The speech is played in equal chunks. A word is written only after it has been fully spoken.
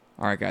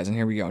All right, guys, and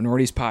here we go.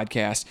 Nordy's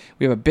podcast.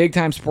 We have a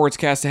big-time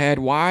sportscast ahead.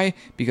 Why?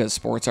 Because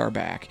sports are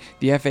back.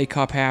 The FA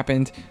Cup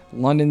happened.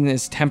 London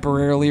is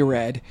temporarily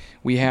red.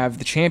 We have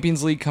the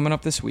Champions League coming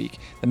up this week.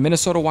 The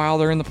Minnesota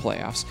Wild are in the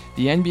playoffs.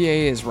 The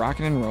NBA is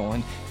rocking and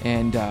rolling.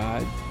 And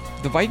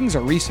the Vikings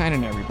are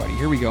re-signing everybody.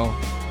 Here we go.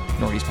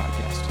 Nordy's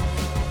podcast.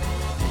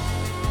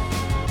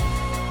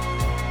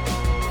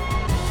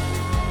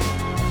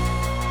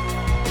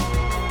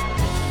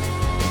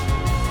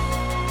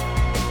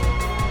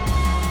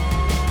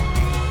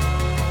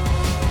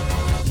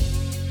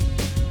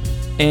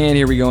 And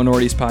here we go,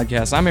 Nordy's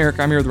podcast. I'm Eric.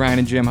 I'm here with Ryan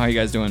and Jim. How you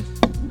guys doing?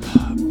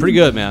 Pretty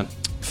good, man.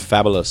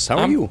 Fabulous. How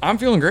are you? I'm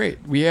feeling great.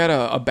 We had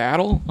a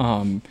battle.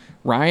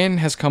 Ryan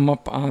has come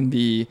up on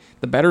the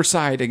better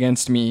side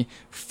against me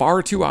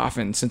far too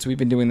often since we've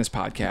been doing this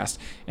podcast,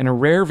 and a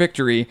rare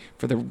victory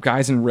for the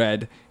guys in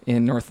red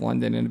in North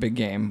London in a big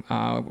game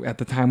at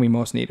the time we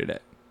most needed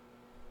it.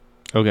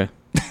 Okay.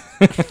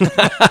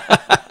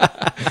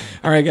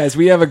 All right, guys,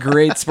 we have a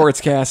great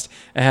sportscast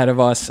ahead of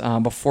us.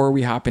 Before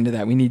we hop into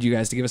that, we need you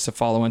guys to give us a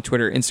follow on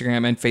Twitter,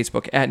 Instagram, and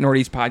Facebook at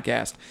Nordy's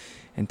Podcast,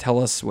 and tell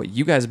us what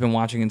you guys have been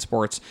watching in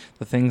sports,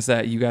 the things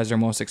that you guys are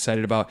most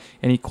excited about,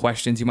 any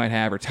questions you might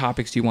have or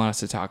topics you want us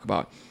to talk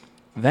about.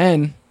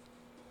 Then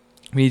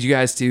we need you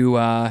guys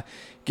to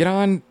get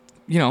on,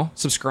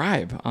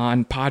 subscribe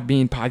on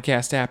Podbean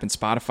podcast app and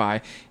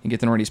Spotify and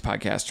get the Nordy's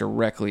podcast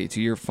directly to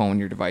your phone,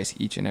 your device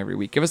each and every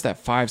week. Give us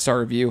that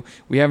 5-star review.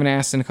 We haven't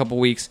asked in a couple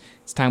weeks.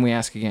 It's time we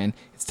ask again.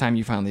 It's time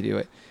you finally do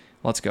it.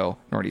 Let's go,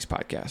 Nordy's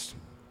podcast.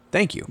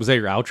 Thank you. Was that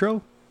your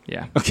outro?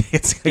 Yeah. Okay.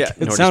 It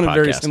Nordy's sounded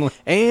very podcast. similar.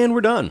 And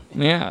we're done.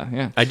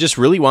 Yeah. I just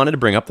really wanted to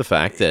bring up the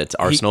fact that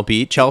Arsenal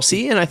beat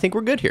Chelsea, and I think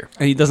we're good here.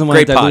 He doesn't want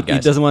Great to pod, dilute, he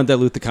guys. doesn't want to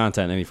dilute the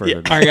content any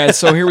further. All right, guys.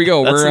 So here we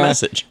go. That's the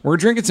message. We're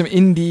drinking some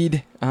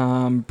Indeed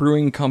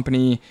Brewing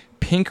Company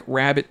Pink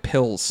Rabbit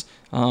Pills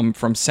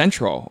from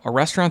Centro, a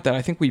restaurant that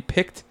I think we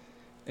picked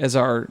as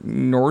our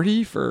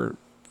Nordy for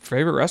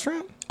favorite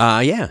restaurant.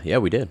 Yeah,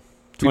 we did.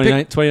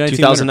 2019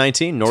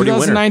 2019 Nordy winner.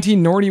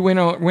 2019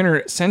 Nordy winner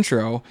at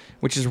Centro,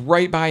 which is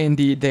right by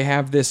Indeed. They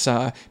have this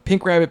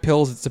Pink Rabbit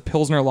Pills. It's a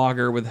Pilsner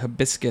lager with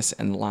hibiscus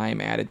and lime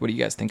added. What do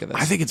you guys think of this?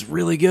 I think it's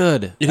really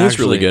good. It is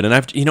really good, and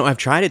I've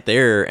tried it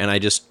there, and I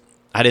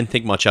didn't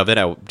think much of it.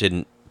 I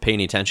didn't pay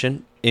any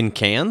attention. In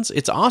cans,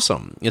 it's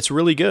awesome. It's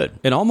really good.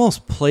 It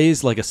almost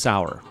plays like a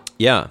sour.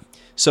 Yeah.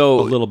 So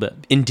A little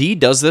bit. Indeed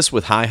does this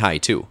with Hi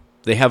too.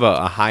 They have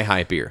a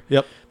Hi beer.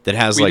 Yep. That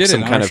has We like did it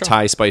some on kind our of show.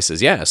 Thai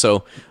spices. Yeah.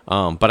 So,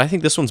 but I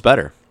think this one's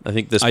better. I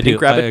think this I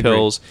Pink do. I Rabbit agree.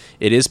 Pills.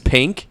 It is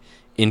pink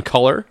in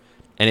color,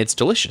 and it's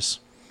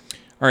delicious.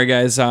 All right,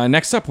 guys.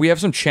 Next up, we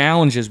have some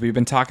challenges. We've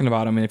been talking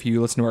about them, and if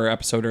you listen to our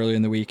episode earlier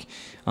in the week,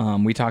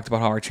 we talked about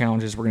how our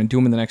challenges, we're going to do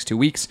them in the next 2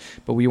 weeks,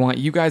 but we want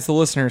you guys, the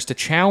listeners, to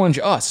challenge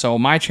us. So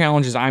my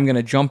challenge is I'm going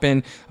to jump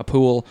in a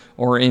pool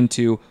or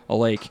into a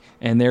lake,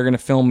 and they're going to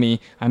film me.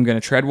 I'm going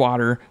to tread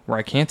water where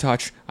I can't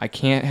touch, I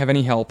can't have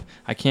any help,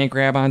 I can't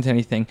grab onto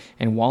anything,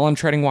 and while I'm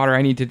treading water,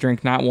 I need to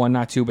drink not 1,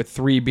 not 2, but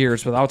 3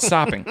 beers without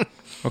stopping.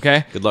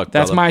 Okay? Good luck,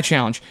 That's brother. my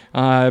challenge.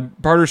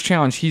 Barter's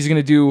challenge. He's going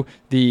to do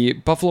the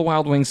Buffalo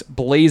Wild Wings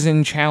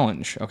Blazin'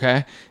 Challenge.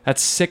 Okay?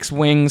 That's 6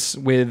 wings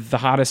with the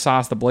hottest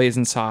sauce, the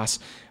Blazin' sauce.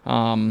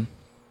 I'm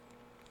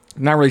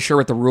not really sure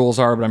what the rules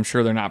are, but I'm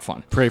sure they're not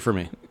fun. Pray for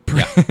me.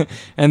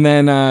 And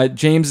then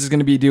James is going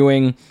to be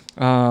doing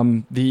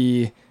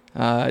the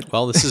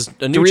Well, this is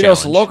a new Doritos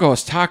challenge.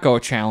 Locos Taco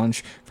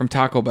Challenge from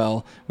Taco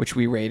Bell, which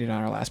we rated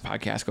on our last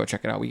podcast. Go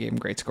check it out. We gave him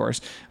great scores.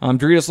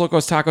 Doritos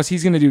Locos Tacos,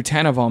 he's going to do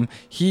 10 of them.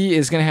 He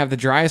is going to have the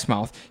driest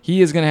mouth.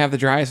 He is going to have the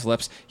driest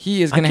lips.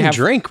 He is I going to can have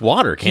drink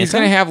water, can't He's I?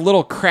 going to have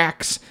little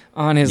cracks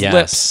on his Yes.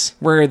 lips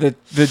where the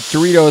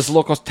Doritos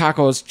Locos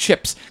Tacos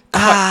chips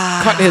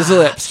cut his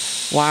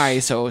lips. Why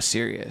so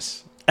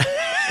serious?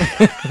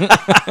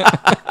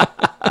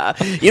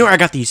 I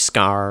got these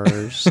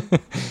scars.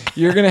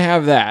 You're going to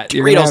have that.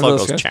 You're gonna Doritos have those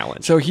Locos guys.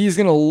 challenge. So he's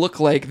going to look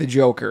like the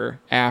Joker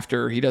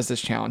after he does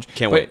this challenge.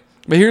 Can't wait.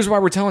 But here's why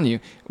we're telling you.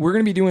 We're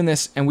going to be doing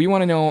this, and we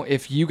want to know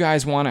if you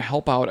guys want to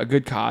help out a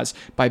good cause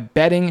by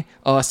betting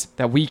us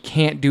that we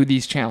can't do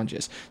these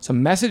challenges. So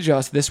message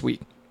us this week.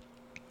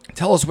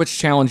 Tell us which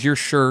challenge you're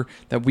sure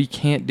that we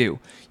can't do.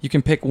 You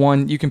can pick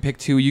 1, you can pick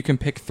 2, you can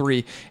pick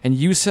 3, and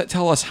you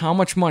tell us how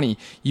much money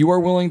you are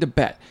willing to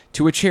bet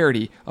to a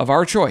charity of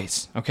our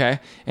choice, okay?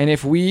 And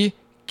if we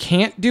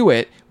can't do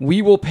it,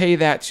 we will pay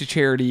that to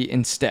charity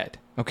instead,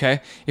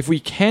 okay? If we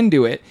can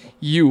do it,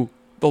 you,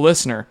 the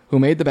listener who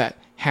made the bet,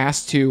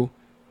 has to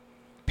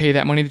pay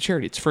that money to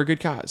charity. It's for a good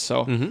cause.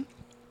 So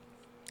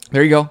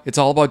there you go. It's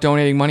all about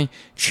donating money.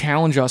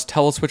 Challenge us.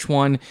 Tell us which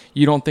one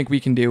you don't think we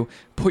can do.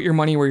 Put your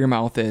money where your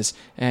mouth is,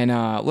 and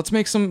let's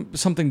make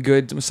something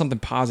good, something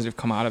positive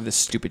come out of this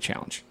stupid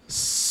challenge.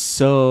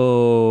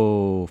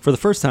 So, for the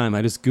first time,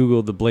 I just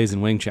Googled the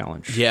Blazin' Wing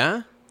Challenge.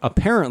 Yeah?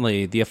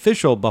 Apparently, the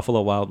official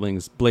Buffalo Wild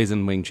Wings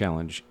Blazin' Wing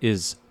Challenge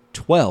is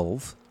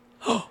 12.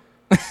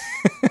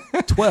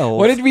 12.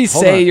 What did we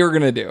Hold say on. you were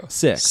gonna do?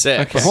 6.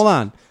 6. But hold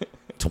on.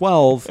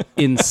 12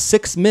 in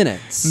 6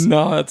 minutes.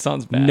 No, that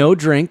sounds bad. No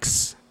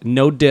drinks.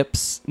 no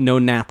dips, no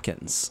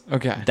napkins.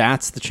 Okay.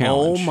 That's the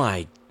challenge. Oh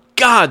my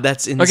God,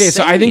 that's insane. Okay,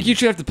 so I think you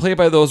should have to play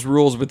by those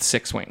rules with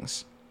 6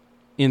 wings.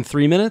 In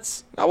 3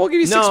 minutes? I will give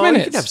you 6 No,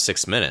 minutes. you can have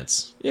 6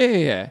 minutes.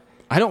 Yeah.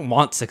 I don't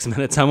want 6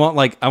 minutes. I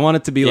want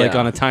it to be like Yeah.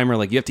 on a timer.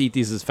 Like you have to eat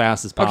these as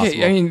fast as possible.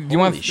 Okay, I mean, you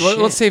want Holy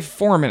let's shit. say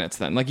 4 minutes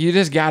then. Like you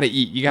just got to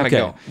eat. You got to Okay.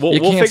 go. We'll You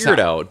can't figure it stop.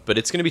 out, but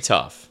it's going to be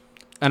tough.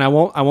 And I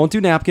won't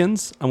do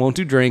napkins. I won't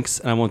do drinks,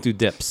 and I won't do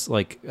dips.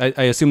 Like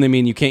I assume they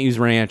mean you can't use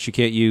ranch, you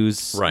can't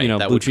use Right,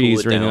 that blue would cool cheese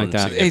it or anything down like that.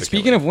 significantly. Hey,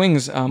 speaking of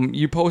wings,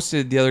 you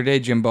posted the other day,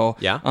 Jimbo.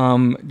 Yeah?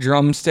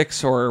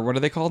 Drumsticks or what are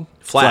they called?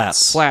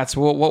 Flats. Flats.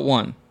 What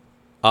one?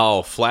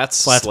 Oh,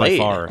 flats Flats by Slade.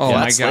 far. Oh,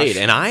 Flats my gosh. Slade.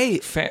 And I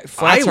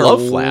Flats are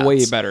love flats.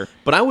 way better.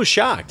 But I was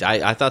shocked.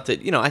 I thought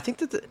that, I think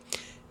that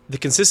the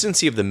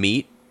consistency of the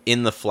meat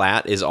in the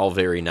flat is all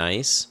very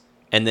nice.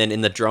 And then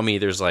in the drummy,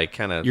 there's like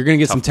kind of You're gonna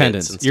get some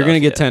tendons. You're gonna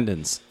get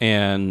tendons,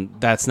 and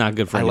that's not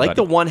good for I anybody. like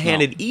the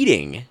one-handed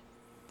eating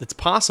that's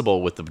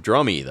possible with the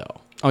drummy,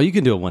 though. Oh, you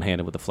can do it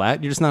one-handed with a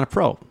flat. You're just not a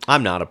pro.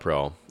 I'm not a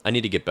pro. I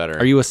need to get better.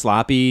 Are you a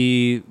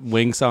sloppy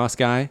wing sauce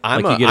guy?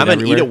 I'm Like you get it an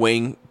eat a everywhere?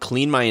 wing,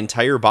 clean my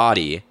entire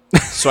body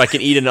so I can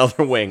eat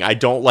another wing. I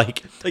don't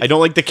like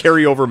the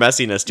carryover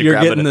messiness to You're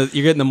grab getting it.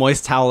 you're getting the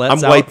moist towelettes.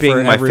 I'm out wiping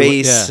for my every-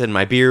 face yeah. and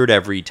my beard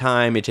every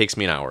time. It takes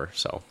me an hour.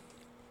 So,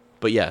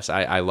 but yes,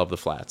 I love the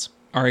flats.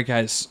 All right,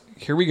 guys,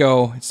 here we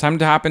go. It's time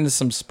to hop into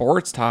some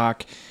sports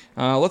talk.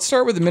 Let's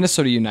start with the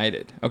Minnesota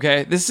United.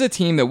 Okay, this is a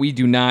team that we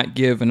do not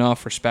give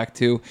enough respect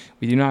to.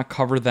 We do not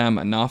cover them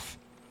enough.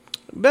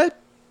 But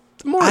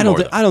more I and don't.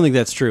 more, I don't think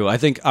that's true. I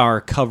think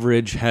our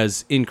coverage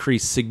has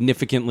increased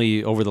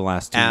significantly over the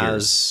last 2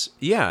 years.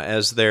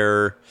 as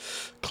their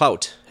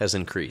clout has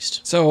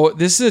increased. So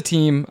this is a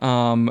team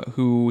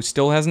who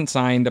still hasn't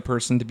signed a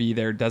person to be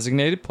their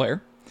designated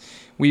player.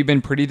 We've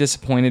been pretty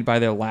disappointed by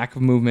their lack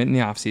of movement in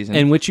the offseason.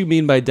 And what you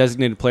mean by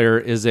designated player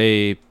is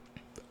a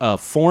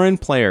foreign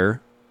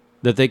player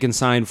that they can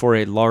sign for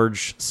a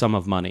large sum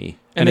of money,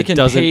 and they it can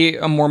doesn't. pay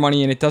more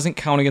money, and it doesn't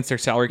count against their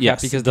salary cap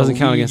Yes, because it doesn't the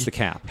count league against the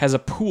cap. has a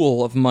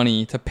pool of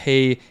money to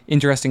pay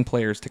interesting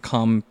players to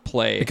come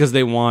play. because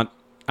they want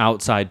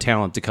outside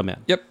talent to come in.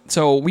 Yep.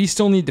 So we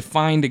still need to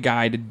find a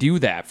guy to do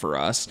that for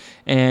us,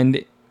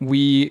 and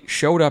we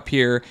showed up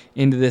here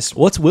into this.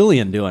 What's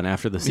Willian doing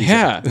after the season?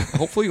 Yeah,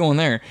 hopefully going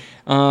there.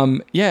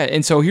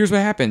 And so here's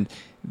what happened.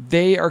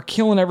 They are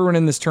killing everyone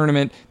in this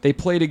tournament. They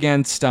played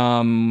against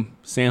San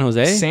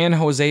Jose. San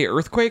Jose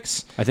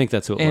Earthquakes, I think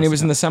that's who it was. and it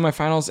was in the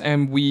semifinals,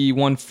 and we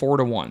won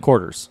 4-1.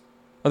 quarters.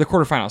 Or the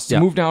quarterfinals to Yeah.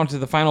 move down to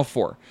the final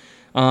four.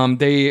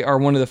 They are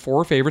one of the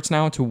 4 favorites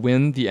now to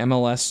win the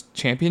MLS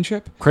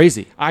championship.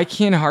 Crazy. I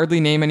can hardly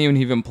name anyone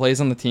who even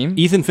plays on the team.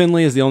 Ethan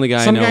Finley is the only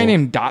guy Some I know. guy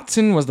named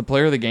Dotson was the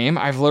player of the game.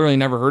 I've literally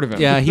never heard of him.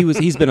 Yeah,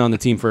 he's been on the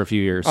team for a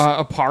few years.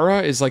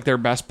 Apara is like their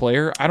best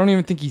player. I don't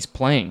even think he's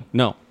playing.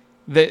 No,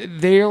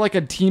 They're like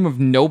a team of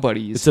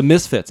nobodies. it's a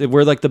misfits.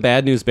 We're like the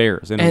bad news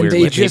bears in a And weird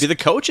they way. just- Maybe the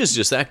coach is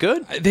just that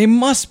good. They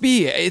must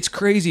be. It's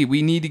crazy.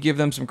 We need to give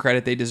them some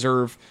credit. They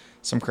deserve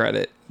some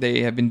credit.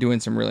 They have been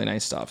doing some really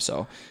nice stuff.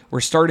 So we're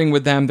starting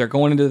with them. They're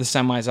going into the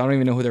semis. I don't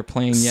even know who they're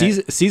playing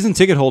yet. Season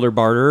ticket holder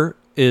Barter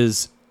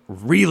is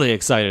really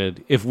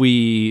excited if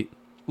we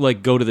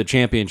like go to the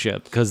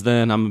championship because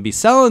then I'm gonna be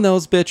selling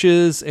those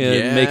bitches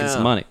and making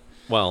some money.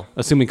 Well,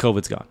 Assuming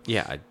COVID's gone.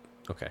 yeah.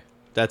 Okay.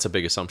 That's a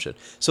big assumption.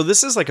 So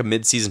this is like a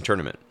mid-season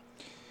tournament.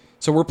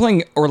 So we're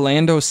playing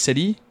Orlando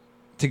City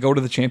to go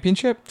to the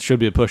championship. Should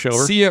be a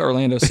pushover. See ya,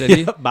 Orlando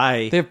City.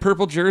 Bye. They have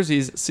purple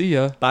jerseys. See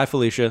ya. Bye,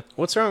 Felicia.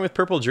 What's wrong with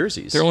purple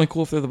jerseys? They're only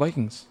cool if they're the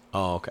Vikings.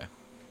 Oh, okay.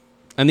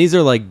 And these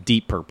are like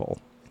deep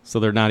purple, so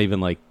they're not even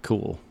like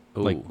cool,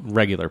 like Ooh.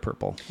 regular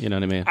purple. You know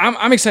what I mean?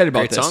 I'm excited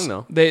about Great this. song,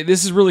 though.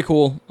 This is really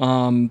cool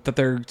that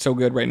they're so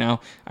good right now.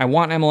 I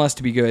want MLS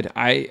to be good.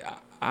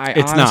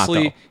 It's not,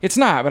 honestly, though. it's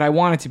not, but I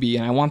want it to be,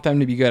 and I want them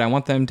to be good. I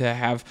want them to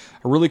have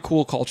a really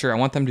cool culture. I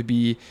want them to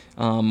be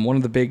one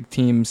of the big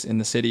teams in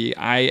the city.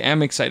 I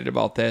am excited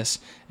about this,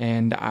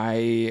 and I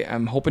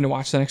am hoping to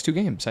watch the next 2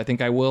 games. I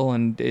think I will,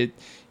 and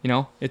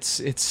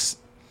it's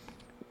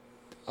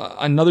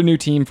another new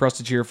team for us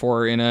to cheer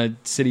for in a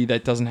city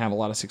that doesn't have a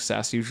lot of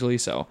success usually.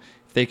 So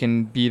if they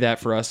can be that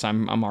for us,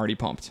 I'm already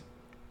pumped.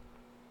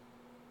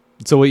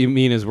 So what you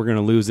mean is we're going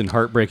to lose in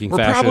heartbreaking We're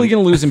fashion. probably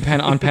going to lose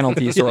on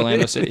penalties to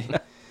Orlando City.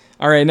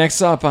 All right,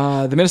 next up,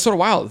 the Minnesota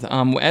Wild.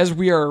 As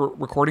we are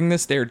recording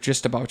this, they're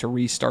just about to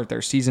restart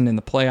their season in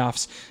the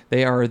playoffs.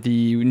 They are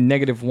the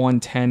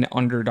 -110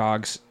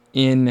 underdogs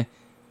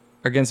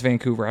against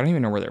Vancouver. I don't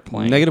even know where they're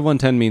playing.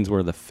 -110 means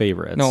we're the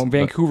favorites. No, but-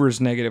 Vancouver's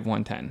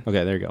 -110.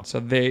 Okay, there you go. So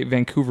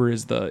Vancouver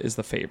is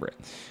the favorite.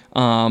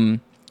 I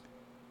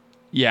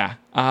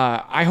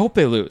hope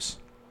they lose.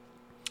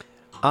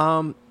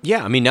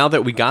 Yeah, I mean, now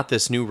that we got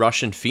this new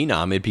Russian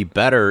phenom, it'd be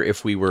better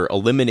if we were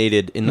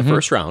eliminated in the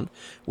first round,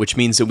 which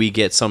means that we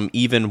get some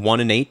even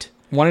 1-8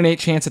 1 in 8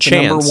 chance at the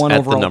chance number 1 at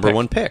overall the number pick.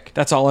 1 pick.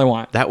 That's all I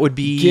want. That would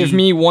be Give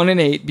me 1 in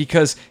 8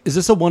 because Is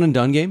this a one and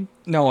done game?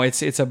 no,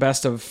 it's a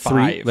best of 5.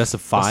 Three? Best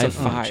of five? Best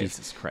of Oh, 5.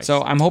 Jesus Christ.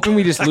 So I'm hoping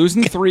we just lose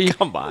in 3.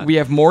 Come on. We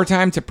have more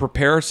time to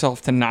prepare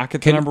ourselves to knock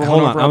at the number 1 hold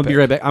on, I'm overall gonna be pick.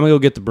 right back. I'm gonna go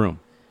get the broom.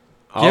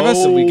 Give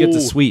us So we get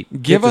to sweep.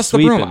 Give Get us the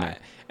sweep broom. in there.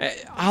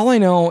 All I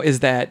know is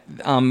that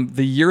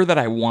the year that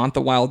I want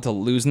the Wild to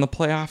lose in the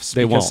playoffs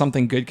They because won't.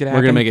 something good could We're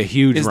happen. gonna make a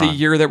huge is run. the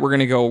year that we're going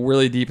to go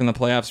really deep in the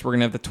playoffs. We're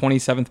going to have the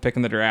 27th pick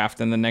in the draft,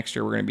 and the next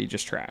year we're going to be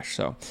just trash.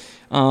 So,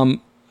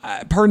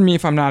 pardon me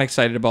if I'm not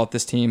excited about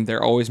this team.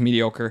 They're always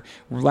mediocre.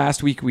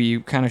 Last week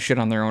we kind of shit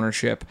on their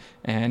ownership,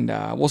 and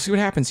we'll see what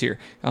happens here.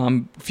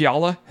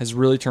 Fiala has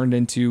really turned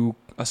into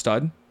a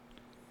stud.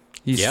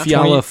 He's Yeah.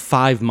 Fiala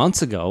 5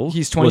 months ago.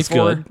 He's was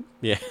 24. good.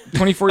 Yeah.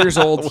 24 years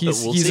old. We'll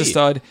He's a see.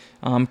 stud.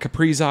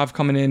 Kaprizov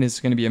coming in is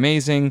going to be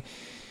amazing.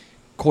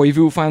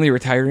 Koivu finally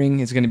retiring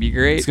is going to be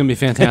great. It's gonna be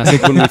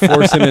fantastic when we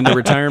force him into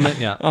retirement.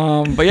 Yeah.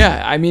 But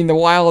yeah, I mean the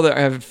Wild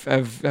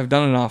have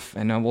done enough,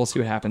 and we'll see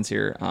what happens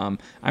here. I'm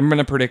going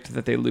to predict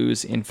that they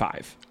lose in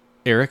 5.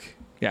 Eric,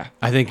 Yeah,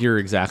 I think you're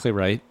exactly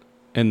right,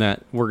 in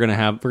that we're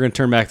gonna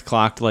turn back the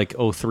clock to like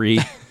 03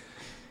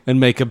 and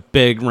make a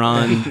big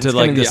run to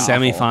like gonna the be awful.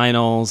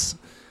 semifinals,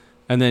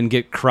 and then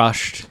get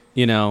crushed.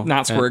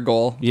 not score a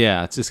goal.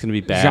 Yeah, it's just gonna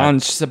be bad.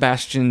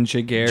 Jean-Sebastian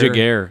Jaguar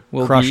Jaguar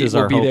will crushes be,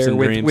 will our be hopes there and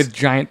with, dreams. with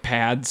giant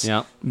pads,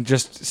 Yeah.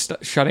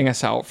 just shutting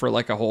us out for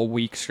like a whole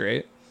week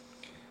straight.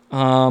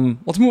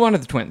 Let's move on to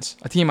the Twins,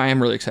 a team I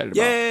am really excited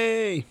about.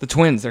 Yay! The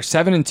Twins, they're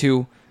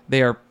 7-2.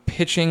 They are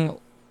pitching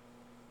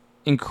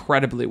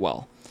incredibly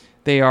well.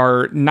 They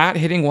are not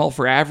hitting well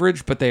for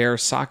average, but they are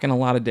socking a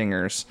lot of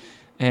dingers.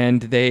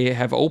 And they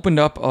have opened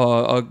up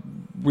a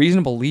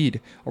reasonable lead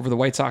over the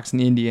White Sox and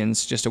the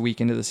Indians just a week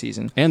into the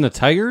season. And the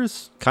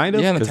Tigers, kind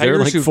of. Yeah, and the 'cause they're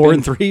Tigers like who've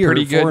 4-3 been or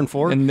pretty good,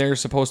 4-4. and they're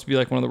supposed to be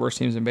like one of the worst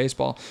teams in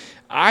baseball.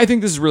 I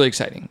think this is really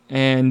exciting.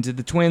 And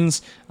the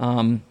Twins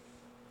don't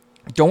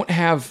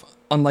have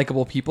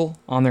unlikable people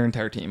on their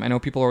entire team. I know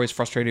people are always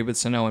frustrated with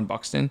Sano and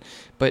Buxton,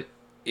 but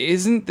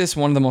isn't this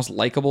one of the most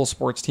likable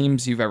sports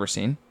teams you've ever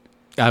seen?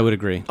 I would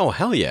agree. Oh,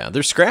 hell yeah.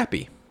 They're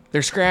scrappy.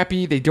 They're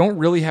scrappy. They don't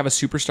really have a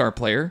superstar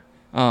player.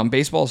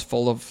 Baseball is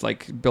full of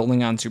like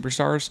building on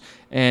superstars,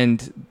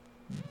 and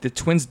the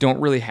Twins don't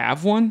really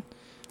have one.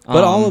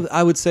 But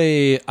I would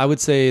say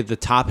the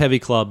top heavy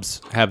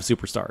clubs have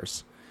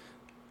superstars.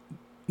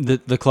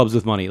 The clubs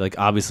with money, like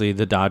obviously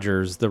the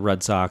Dodgers, the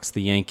Red Sox,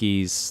 the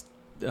Yankees,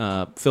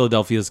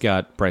 Philadelphia's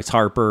got Bryce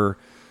Harper.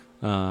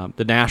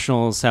 The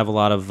Nationals have a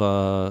lot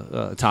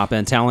of top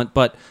end talent,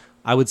 but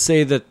I would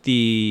say that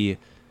the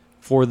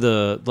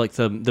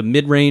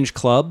mid-range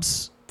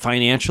clubs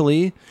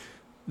financially,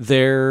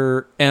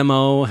 their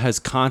MO has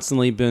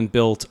constantly been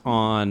built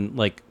on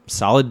like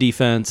solid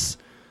defense,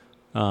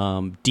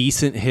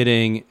 decent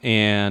hitting,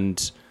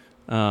 and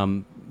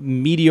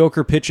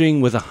mediocre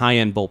pitching with a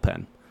high-end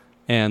bullpen.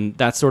 And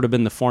that's sort of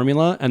been the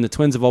formula. And the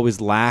Twins have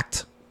always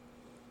lacked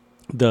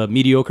the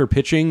mediocre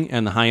pitching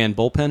and the high-end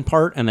bullpen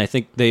part. And I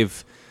think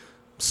they've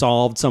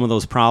solved some of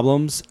those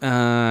problems.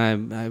 I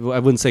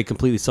wouldn't say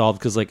completely solved,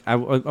 because like I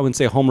wouldn't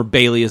say Homer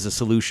Bailey is a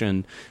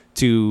solution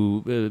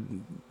to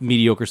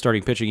mediocre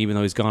starting pitching, even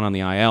though he's gone on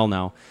the IL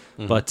now.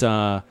 Mm-hmm. But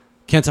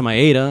Kenta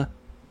Maeda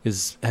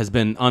has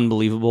been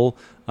unbelievable.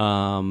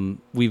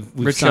 We've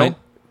Rich signed,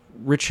 Hill?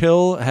 Rich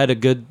Hill had a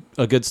good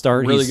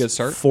start. Really He's good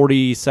start.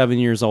 47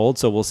 years old,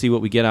 so we'll see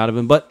what we get out of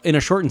him. But in a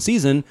shortened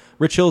season,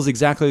 Rich Hill is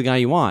exactly the guy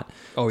you want.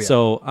 Oh, yeah.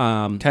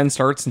 So 10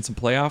 starts and some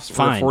playoffs for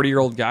Fine. a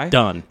 40-year-old guy.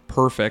 done.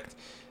 Perfect.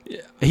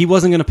 He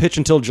wasn't going to pitch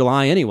until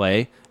July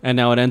anyway, and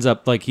now it ends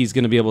up like he's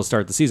going to be able to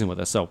start the season with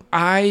us. So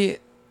I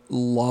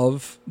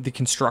love the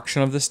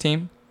construction of this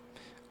team.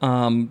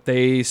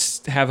 They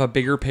have a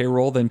bigger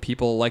payroll than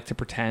people like to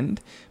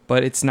pretend,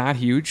 but it's not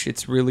huge.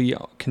 It's really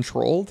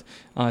controlled.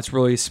 It's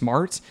really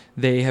smart.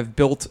 They have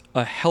built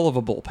a hell of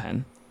a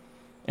bullpen,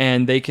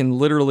 and they can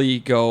literally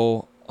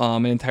go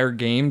an entire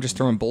game just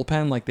throwing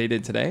bullpen like they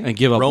did today. and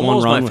give up one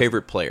Romo's run. my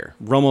favorite player.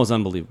 Romo's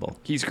unbelievable.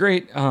 He's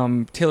great.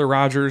 Taylor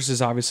Rogers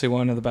is obviously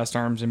one of the best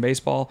arms in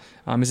baseball.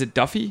 Is it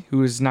Duffy,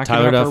 who is not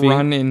Tyler giving up Duffy. a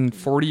run in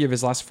 40 of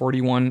his last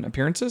 41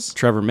 appearances?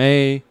 Trevor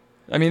May,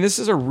 I mean, this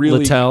is a really...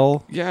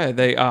 Littell. Yeah,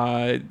 they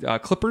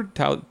Clippard,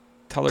 Tyler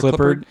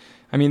Clippard.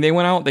 I mean, they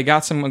went out, they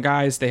got some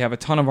guys. They have a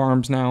ton of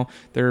arms now.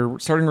 Their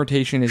starting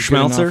rotation is good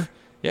Schmelzer. enough.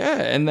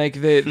 Yeah, and like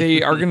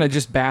they are gonna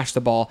just bash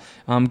the ball.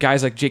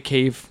 Guys like Jake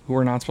Cave, who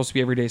are not supposed to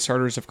be everyday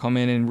starters, have come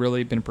in and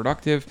really been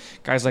productive.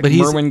 Guys like But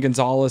he's- Merwin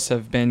Gonzalez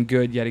have been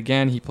good yet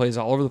again. He plays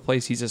all over the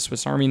place. He's a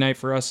Swiss Army knife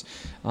for us.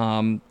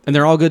 And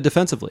they're all good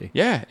defensively.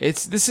 Yeah,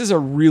 this is a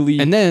really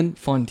And then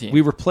fun team,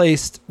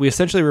 we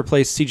essentially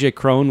replaced CJ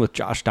Crone with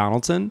Josh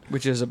Donaldson,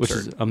 which is which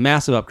absurd. is a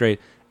massive upgrade.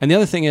 And the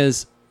other thing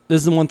is, this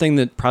is the one thing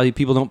that probably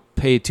people don't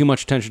pay too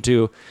much attention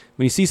to.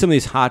 When you see some of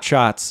these hot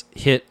shots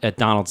hit at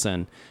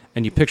Donaldson,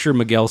 and you picture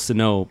Miguel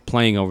Sano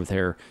playing over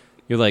there,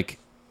 you're like,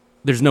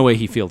 there's no way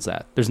he fields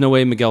that. There's no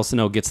way Miguel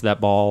Sano gets that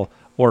ball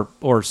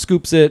or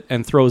scoops it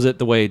and throws it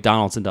the way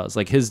Donaldson does.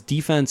 Like, his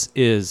defense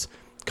is,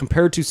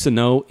 compared to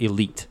Sano,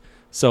 elite.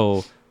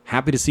 So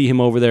happy to see him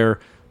over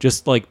there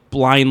just like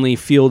blindly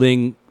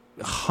fielding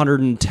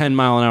 110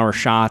 mile an hour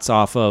shots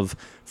off of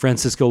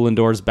Francisco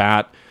Lindor's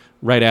bat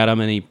right at him,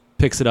 and he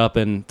picks it up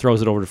and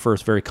throws it over to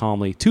first very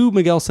calmly to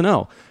Miguel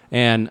Sano.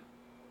 And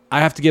I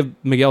have to give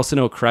Miguel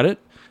Sano credit.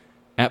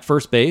 at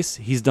first base.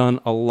 He's done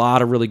a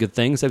lot of really good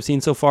things I've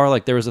seen so far.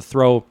 Like there was a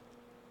throw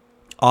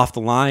off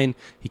the line.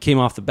 He came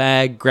off the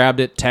bag, grabbed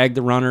it, tagged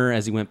the runner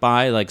as he went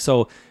by. Like,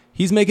 so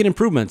he's making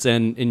improvements,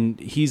 and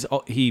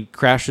he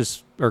crushed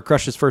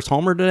his first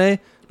homer today,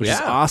 which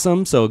is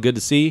awesome. So good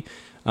to see.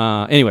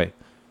 Anyway,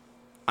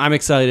 I'm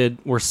excited.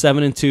 We're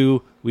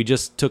 7-2. We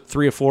just took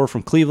 3 or 4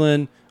 from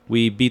Cleveland.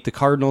 We beat the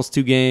Cardinals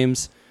 2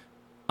 games.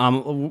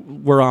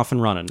 We're off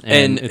and running,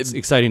 and it's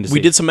exciting to see.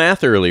 We did some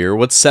math earlier.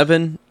 What's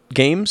 7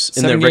 games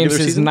in the regular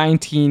season? Is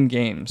 19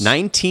 games.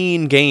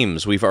 19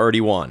 games we've already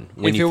won.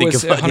 When if you it think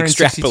was about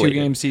 162 extrapolating.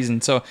 game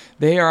season, so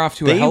they are off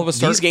to a hell of a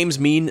start. These games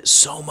mean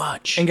so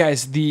much. And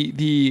guys,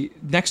 the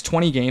next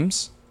 20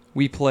 games,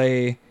 we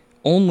play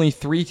only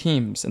 3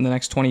 teams in the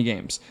next 20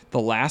 games. The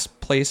last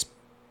place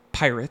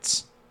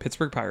Pirates,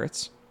 Pittsburgh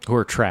Pirates, who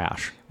are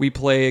trash. We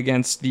play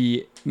against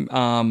the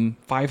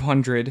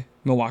 500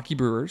 Milwaukee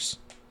Brewers,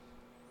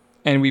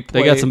 and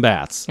They got some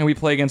bats. And we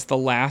play against the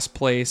last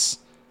place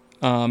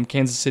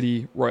Kansas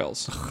City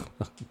Royals.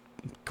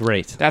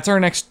 Great. That's our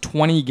next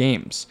 20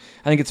 games.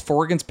 I think it's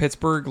 4 against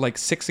Pittsburgh, like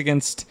 6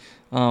 against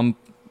Milwaukee,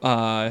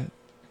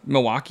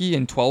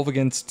 and 12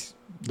 against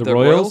the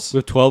Royals. We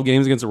have 12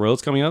 games against the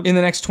Royals coming up in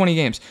the next 20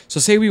 games. So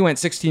say we went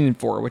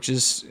 16-4, which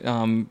is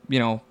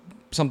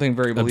something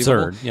very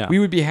believable. Absurd, yeah. We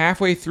would be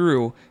halfway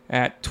through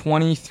at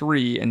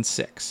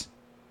 23-6.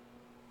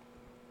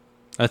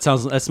 That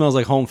smells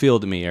like home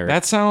field to me, Eric.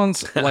 That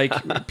sounds like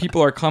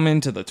people are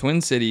coming to the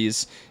Twin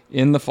Cities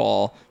in the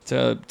fall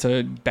to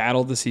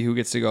battle to see who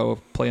gets to go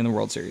play in the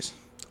World Series.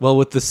 Well,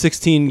 with the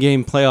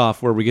 16-game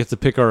playoff where we get to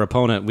pick our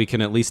opponent, we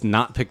can at least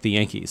not pick the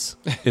Yankees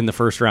in the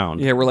first round.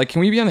 Yeah, we're like,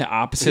 can we be on the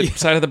opposite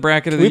side of the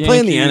bracket of the Can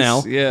Yankees? we play in the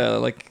NL? Yeah,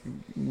 like,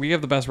 we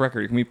have the best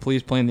record. Can we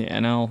please play in the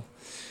NL?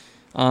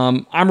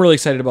 I'm really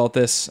excited about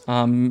this.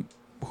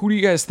 Who do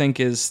you guys think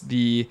is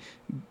the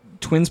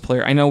Twins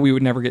player? I know we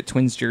would never get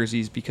Twins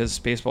jerseys because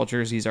baseball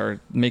jerseys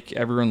make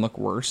everyone look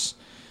worse.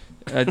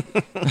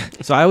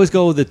 So I always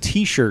go with a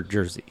T-shirt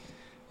jersey.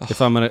 If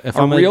I'm gonna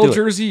real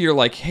jersey, you're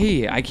like,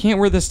 hey, I can't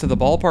wear this to the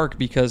ballpark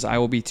because I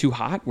will be too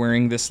hot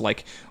wearing this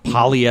like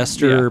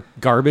polyester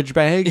garbage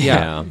bag.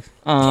 Yeah.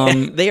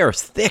 They are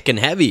thick and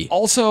heavy.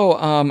 Also,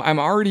 I'm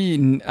already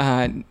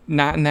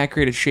not in that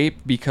great a shape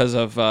because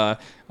of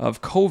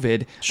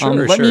COVID.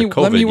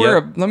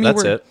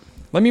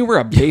 Let me wear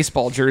a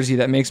baseball jersey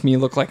that makes me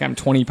look like I'm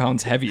 20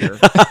 pounds heavier.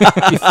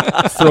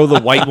 Throw the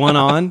white one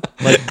on.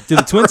 Like, do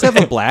the Twins have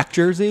a black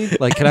jersey?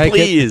 Like, can I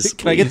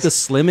get the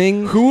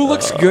slimming? Who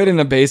looks good in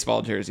a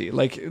baseball jersey?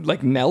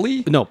 Like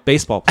Nelly? No,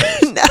 baseball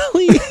players.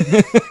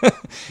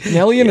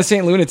 Nelly and the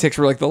St. Lunatics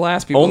were like the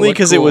last people. Only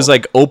because it was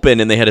like open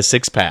and they had a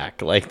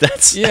 6-pack. Like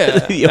that's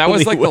that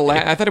was like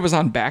I thought it was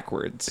on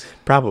backwards.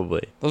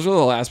 Probably. Those were the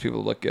last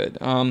people to look good.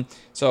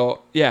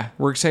 So yeah,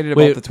 we're excited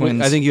about the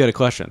Twins. I think you had a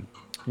question.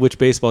 Which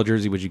baseball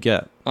jersey would you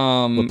get?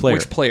 What player?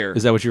 Which player?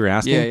 Is that what you were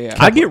asking? Yeah.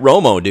 I'd get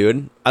Romo,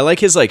 dude. I like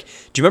his do you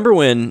remember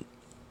when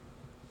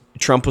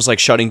Trump was like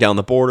shutting down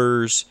the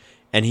borders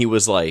and he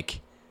was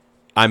like,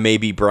 I may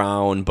be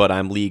brown, but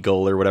I'm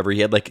legal or whatever.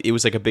 He had it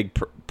was like a big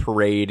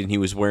parade and he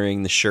was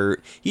wearing the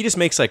shirt. He just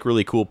makes like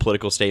really cool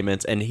political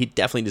statements and he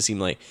definitely just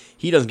seemed like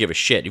he doesn't give a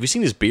shit. Have you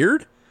seen his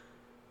beard?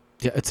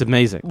 Yeah, it's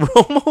amazing.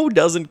 Romo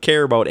doesn't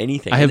care about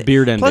anything. I have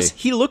beard envy. Plus,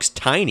 he looks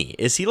tiny.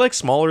 Is he like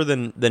smaller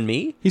than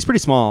me? He's pretty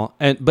small,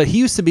 but he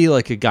used to be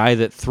like a guy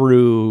that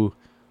threw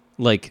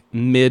like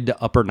mid to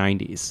upper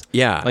 90s.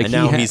 Yeah, like and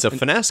now he's a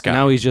finesse guy.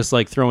 Now he's just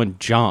like throwing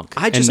junk.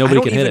 I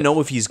don't even know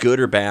if he's good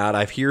or bad.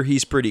 I hear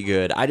he's pretty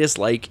good. I just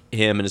like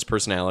him and his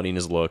personality and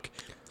his look.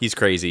 He's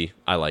crazy.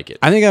 I like it.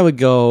 I think I would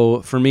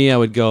go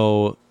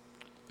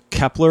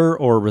Kepler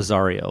or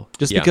Rosario,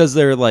 just because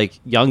they're like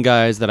young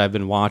guys that I've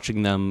been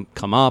watching them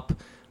come up.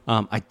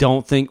 I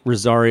don't think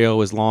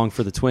Rosario is long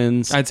for the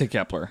Twins. I'd say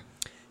Kepler.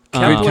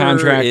 Kepler good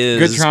contract,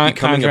 is becoming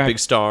contract. a big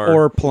star.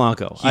 Or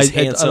Polanco. He's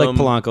I handsome. like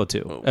Polanco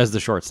too as the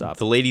shortstop.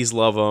 The ladies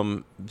love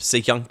him. It's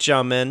a young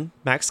German,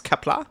 Max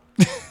Kepler.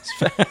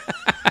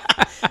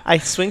 I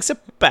swings a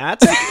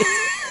bat.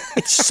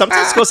 It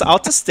sometimes goes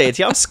out the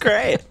stadium. It's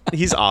great.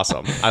 He's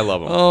awesome. I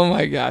love him. Oh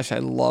my gosh, I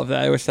love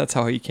that. I wish that's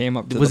how he came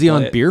up to Was the he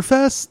plate. on Beer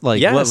Fest?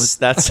 Like, yes,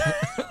 that's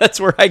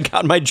where I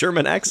got my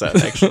German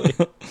accent, actually.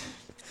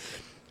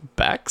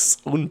 Bex.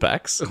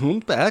 Bex.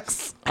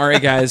 All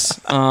right, guys.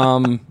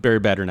 Barry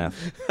Badgernath.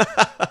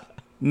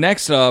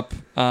 Next up,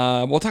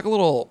 we'll talk a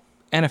little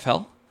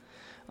NFL.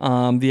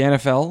 The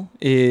NFL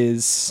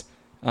is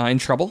in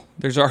trouble.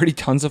 There's already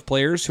tons of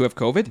players who have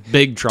COVID.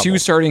 Big trouble. 2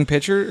 starting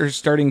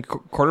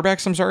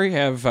quarterbacks,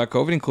 have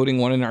COVID, including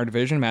one in our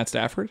division, Matt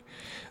Stafford.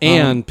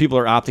 And people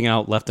are opting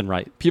out left and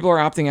right. People are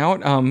opting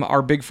out.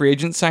 Our big free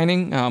agent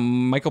signing,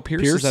 Michael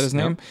Pierce, is that his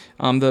name?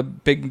 Yep. The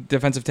big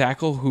defensive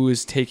tackle who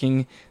is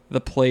taking the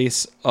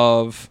place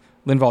of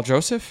Linval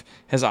Joseph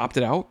has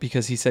opted out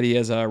because he said he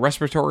has a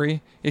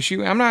respiratory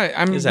issue.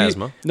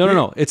 Asthma.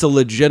 No. It's a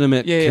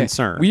legitimate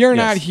concern. We are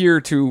not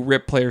here to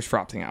rip players for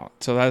opting out.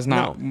 So that is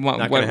not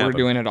what we're happen.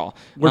 doing at all.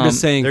 We're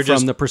just saying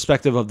from the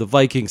perspective of the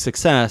Viking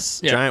success.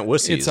 Giant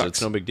wussies.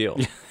 It's no big deal.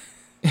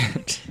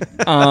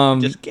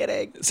 Just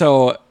kidding.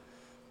 So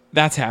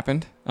that's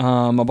happened.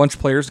 A bunch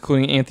of players,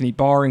 including Anthony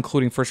Barr,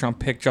 including first-round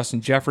pick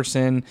Justin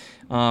Jefferson,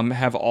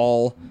 have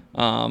all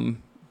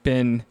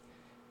been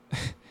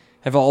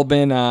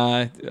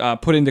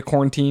put into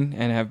quarantine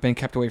and have been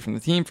kept away from the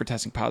team for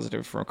testing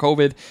positive for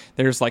COVID.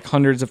 There's like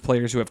hundreds of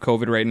players who have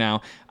COVID right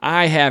now.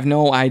 I have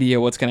no idea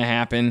what's going to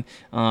happen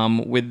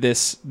with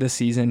this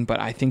season, but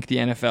I think the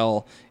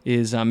NFL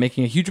is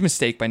making a huge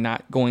mistake by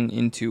not going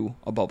into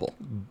a bubble.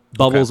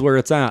 Bubble's where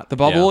it's at. The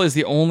bubble is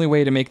the only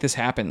way to make this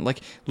happen.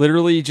 Like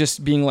literally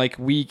just being like,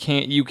 you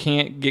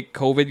can't get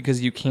COVID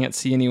because you can't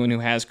see anyone who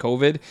has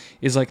COVID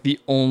is like the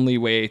only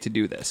way to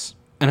do this.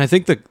 And I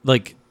think that,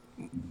 like,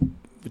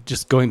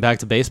 just going back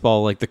to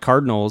baseball, like the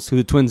Cardinals, who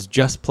the Twins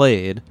just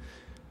played,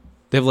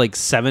 they have like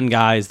 7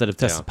 guys that have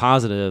tested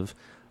positive,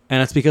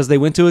 and it's because they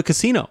went to a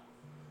casino.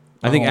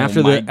 I think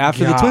after the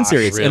Twin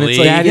series, really? and it's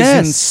like That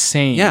is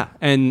insane. Yeah,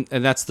 and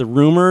that's the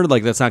rumor.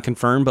 Like that's not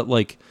confirmed, but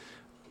like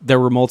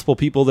there were multiple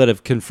people that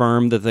have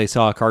confirmed that they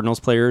saw Cardinals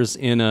players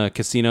in a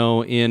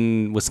casino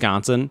in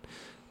Wisconsin,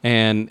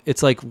 and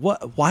it's like,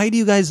 what? Why do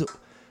you guys?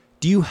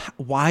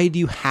 Why do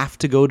you have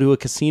to go to a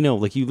casino?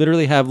 Like you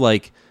literally have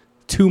like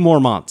 2 more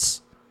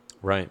months.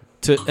 Right.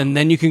 And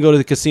then you can go to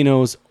the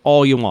casinos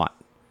all you want.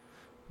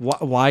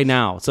 Why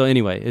now? So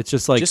anyway, it's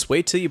just like... Just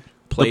wait till you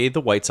play the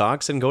White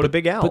Sox and go to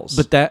Big Al's.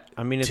 But that...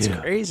 I mean, it's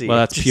crazy. Well,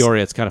 that's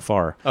Peoria. It's kind of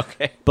far.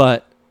 Okay.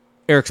 But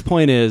Eric's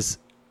point is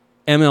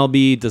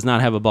MLB does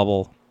not have a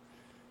bubble.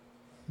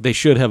 They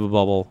should have a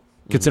bubble,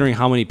 considering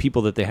how many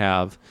people that they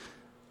have.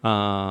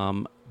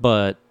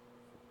 But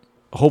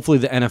hopefully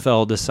the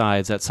NFL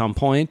decides at some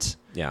point...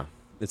 Yeah,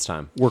 it's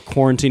time. We're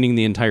quarantining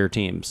the entire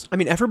teams. I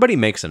mean, everybody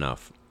makes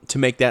enough to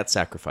make that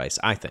sacrifice,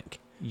 I think.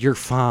 You're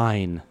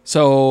fine.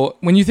 So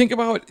when you think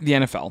about the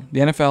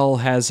NFL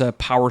has a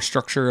power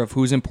structure of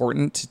who's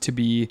important to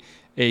be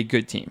a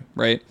good team,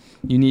 right?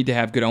 You need to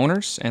have good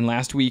owners. And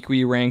last week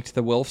we ranked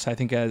the Wilfs, I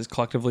think, as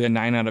collectively a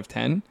 9 out of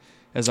 10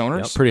 as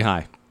owners. Yep, pretty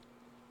high.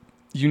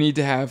 You need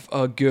to have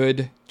a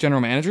good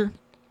general manager.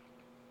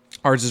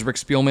 Ours is Rick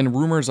Spielman.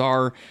 Rumors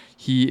are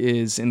he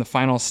is in the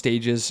final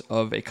stages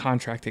of a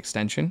contract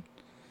extension.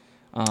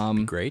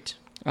 Great.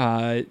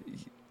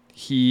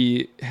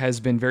 He has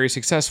been very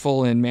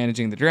successful in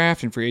managing the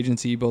draft and free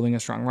agency, building a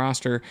strong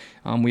roster.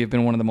 We have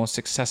been one of the most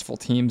successful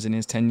teams in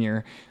his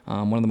tenure,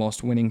 one of the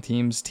most winning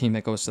team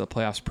that goes to the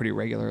playoffs pretty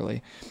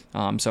regularly.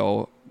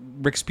 So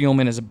Rick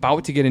Spielman is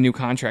about to get a new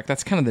contract.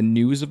 That's kind of the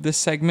news of this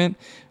segment.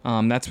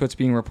 That's what's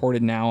being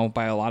reported now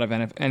by a lot of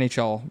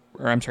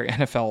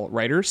NFL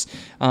writers.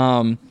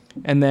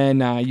 And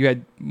then you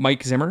had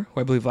Mike Zimmer,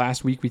 who I believe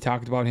last week we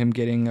talked about him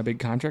getting a big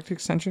contract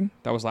extension.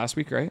 That was last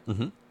week, right?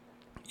 Mm-hmm.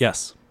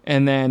 Yes.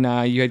 And then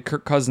you had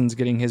Kirk Cousins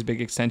getting his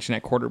big extension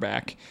at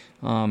quarterback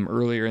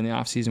earlier in the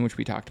offseason, which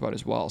we talked about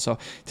as well. So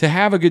to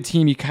have a good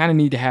team, you kind of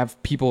need to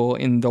have people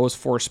in those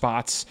 4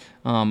 spots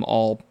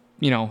all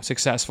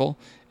successful.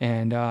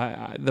 And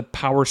the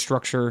power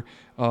structure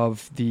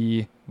of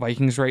the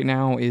Vikings right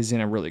now is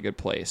in a really good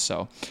place.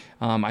 So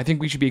I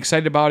think we should be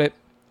excited about it.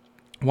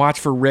 Watch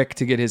for Rick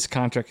to get his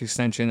contract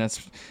extension.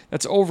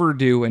 That's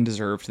overdue and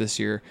deserved this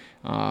year.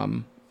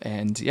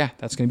 And yeah,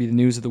 that's going to be the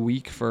news of the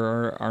week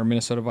for our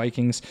Minnesota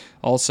Vikings.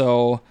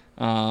 Also,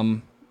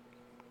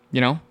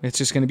 it's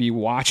just going to be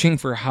watching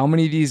for how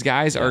many of these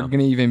guys are going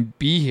to even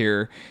be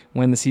here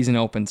when the season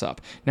opens up.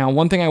 Now,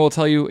 one thing I will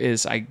tell you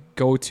is I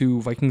go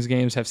to Vikings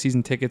games, have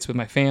season tickets with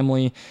my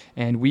family,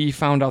 and we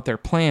found out their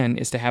plan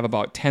is to have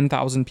about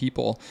 10,000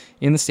 people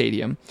in the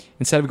stadium.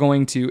 Instead of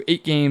going to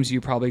 8 games,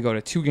 you probably go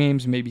to 2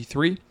 games, maybe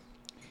 3.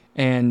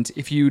 And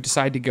if you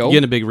decide to go, You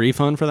getting a big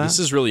refund for that? This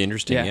is really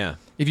interesting, yeah.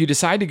 If you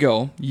decide to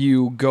go,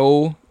 you're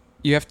going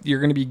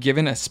to be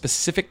given a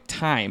specific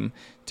time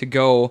to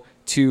go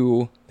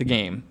to the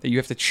game, that you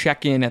have to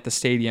check in at the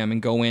stadium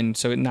and go in,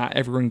 so not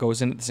everyone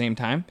goes in at the same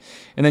time.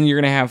 And then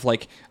you're going to have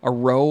like a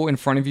row in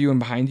front of you and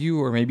behind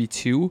you, or maybe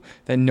 2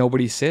 that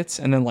nobody sits,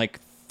 and then like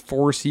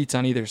 4 seats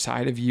on either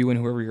side of you and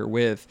whoever you're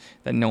with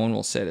that no one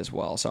will sit as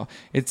well. So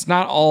it's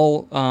not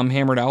all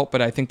hammered out,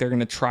 but I think they're going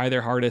to try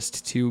their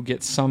hardest to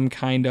get some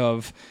kind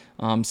of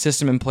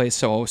system in place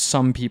so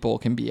some people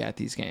can be at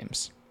these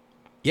games.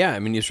 Yeah, I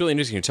mean, it's really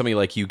interesting. You tell me,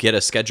 like, you get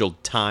a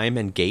scheduled time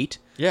and gate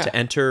to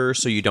enter,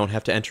 so you don't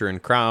have to enter in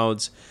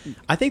crowds.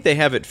 I think they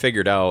have it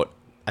figured out.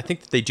 I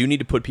think that they do need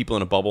to put people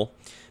in a bubble.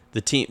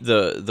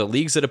 The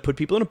leagues that have put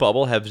people in a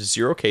bubble have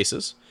 0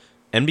 cases.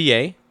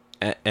 NBA,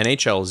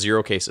 NHL,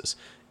 0 cases.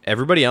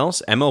 Everybody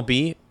else,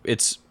 MLB,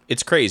 it's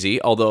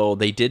crazy. Although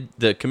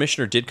the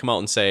commissioner did come out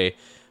and say,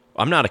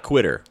 "I'm not a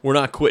quitter. We're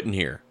not quitting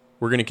here.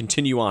 We're going to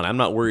continue on. I'm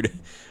not worried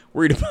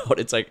about."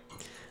 It's like,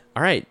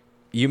 all right,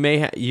 you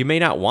may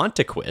not want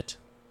to quit,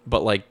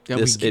 but like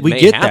it may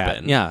get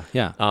happen. That.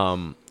 Yeah.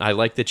 I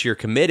like that you're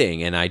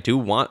committing, and I do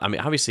want. I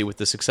mean, obviously, with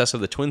the success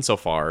of the Twins so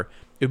far,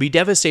 it would be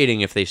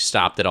devastating if they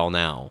stopped it all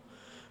now.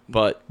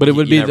 But it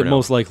would be the know.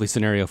 most likely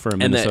scenario for a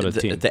Minnesota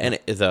team.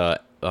 The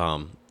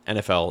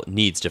NFL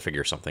needs to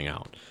figure something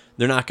out.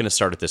 They're not going to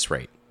start at this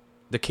rate.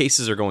 The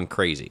cases are going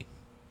crazy.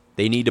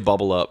 They need to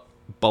bubble up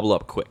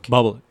quick.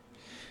 Bubble.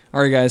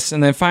 All right, guys.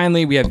 And then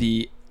finally, we have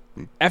the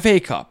FA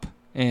Cup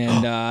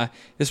and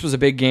this was a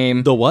big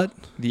game. The what?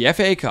 The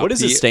FA Cup. What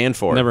does it stand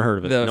for? Never heard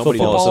of it. The Nobody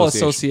Football knows.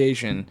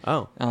 Association.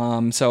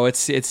 Oh. So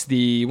it's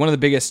the one of the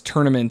biggest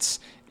tournaments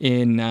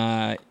in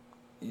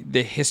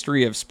the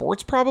history of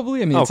sports,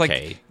 probably. I mean, it's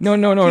Okay. like no.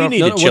 You need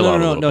to chill out a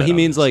no. little bit He on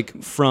means this.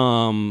 like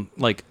from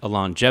like a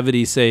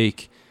longevity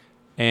sake,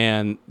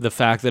 and the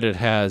fact that it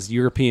has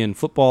European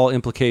football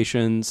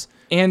implications.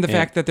 And the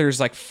fact that there's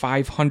like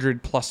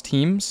 500 plus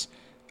teams.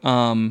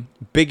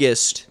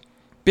 Biggest,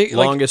 Big,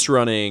 like, longest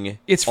running.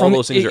 it's all from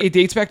those things it, are it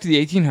dates back to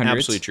the 1800s.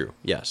 absolutely true.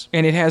 Yes.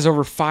 And it has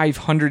over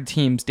 500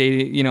 teams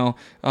dated,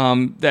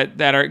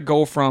 that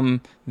go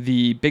from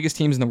the biggest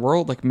teams in the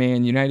world, like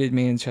Man United,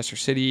 Manchester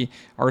City,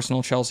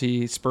 Arsenal,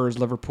 Chelsea, Spurs,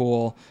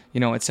 Liverpool,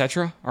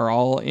 etc., are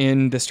all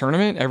in this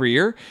tournament every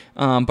year.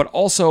 But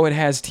also it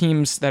has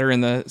teams that are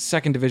in the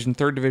second division,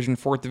 third division,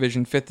 fourth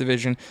division, fifth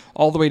division,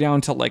 all the way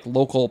down to like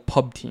local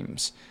pub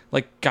teams,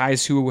 like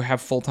guys who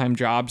have full-time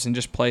jobs and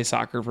just play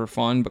soccer for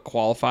fun but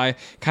qualify,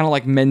 kind of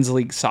like men's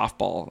league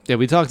softball. Yeah,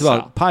 we talked about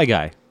Stop. Pie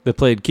Guy that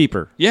played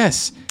keeper.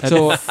 Yes.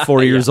 So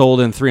 40 years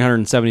old and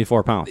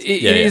 374 pounds.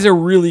 It is a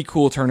really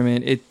cool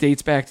tournament. It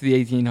dates back to the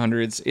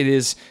 1800s. It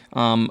is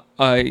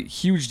a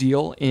huge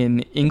deal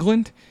in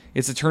England.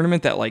 It's a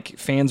tournament that like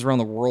fans around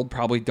the world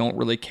probably don't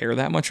really care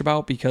that much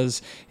about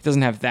because it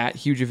doesn't have that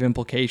huge of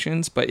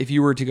implications. But if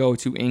you were to go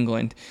to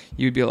England,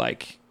 you'd be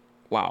like,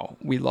 wow,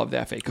 we love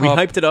the FA Cup. We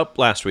hyped it up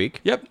last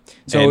week. Yep.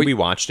 So we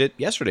watched it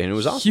yesterday, and it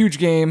was awesome. Huge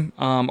game.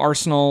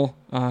 Arsenal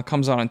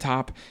comes out on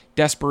top.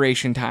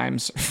 Desperation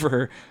times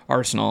for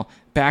Arsenal.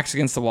 Backs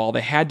against the wall.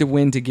 They had to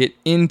win to get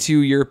into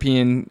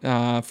European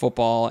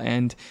football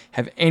and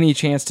have any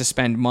chance to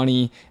spend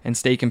money and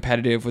stay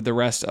competitive with the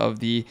rest of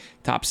the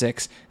top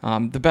six.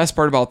 The best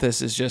part about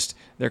this is just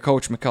their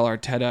coach, Mikel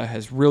Arteta,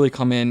 has really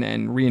come in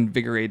and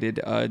reinvigorated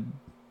a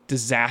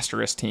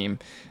disastrous team.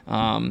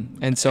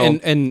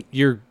 And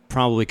you're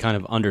probably kind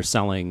of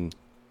underselling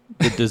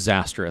the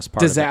disastrous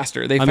part.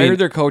 disaster. Of it. They I fired mean,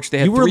 their coach. They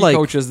had you were 3 like-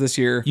 coaches this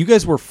year. You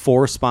guys were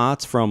 4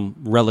 spots from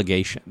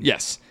relegation.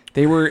 Yes.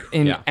 They were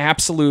in Yeah.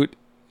 absolute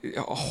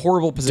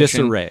horrible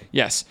position. Disarray.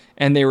 Yes.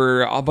 And they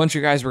were a bunch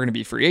of guys were going to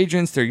be free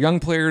agents. Their young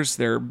players,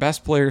 their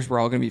best players were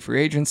all going to be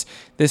free agents.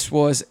 This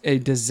was a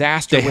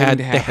disaster They waiting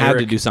to had happen.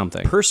 to do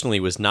something. Personally,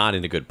 was not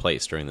in a good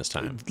place during this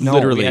time. No,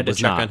 Literally, we had to was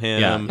check not. on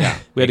him. Yeah. We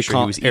had Make to sure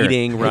call he was Eric.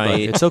 eating Hey, bud,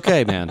 right. It's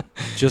okay, man.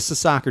 Just a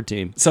soccer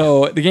team.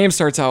 So the game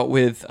starts out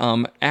with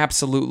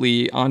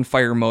absolutely on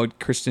fire mode.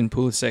 Christian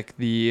Pulisic,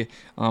 the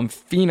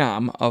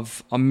phenom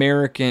of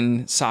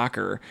American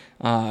soccer,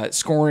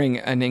 scoring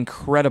an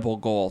incredible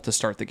goal to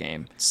start the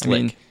game. Slick.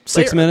 I mean,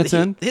 6 minutes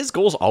in. His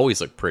goals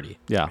always look pretty.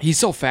 Yeah. he's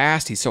so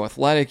fast, he's so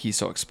athletic, he's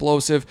so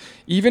explosive.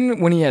 Even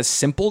when he has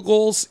simple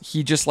goals,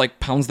 he just like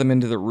pounds them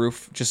into the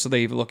roof just so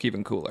they look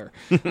even cooler.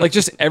 Like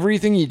just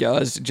everything he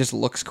does just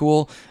looks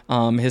cool.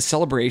 His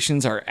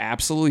celebrations are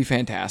absolutely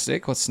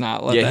fantastic. Let's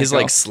not let Yeah, that his go.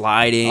 like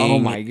sliding. Oh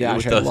my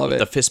gosh, with I the, love it.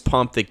 The fist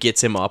pump that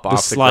gets him up The off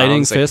the sliding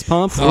ground. It's like- fist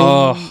pump.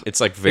 Oh, It's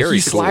like very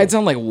he slides cool.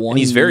 on like one and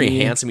he's very knee.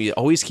 handsome. He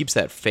always keeps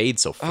that fade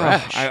so Oh,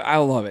 fresh. I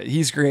love it.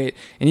 He's great.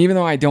 And even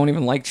though I don't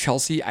even like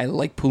Chelsea, I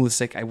like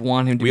Pulisic. I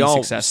want him to we be all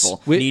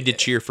successful. need to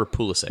cheer for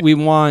Pulisic. We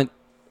want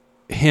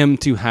him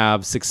to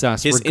have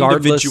success, His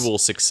regardless, individual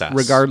success.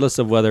 regardless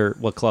of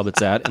what club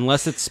it's at.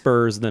 Unless it's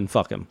Spurs, then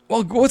fuck him.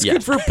 Well, what's Yeah.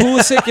 good for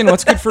Pulisic and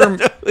what's good for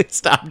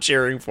Stop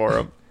cheering for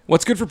him.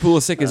 what's good for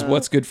Pulisic is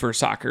what's good for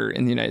soccer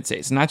in the United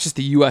States. Not just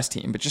the U.S.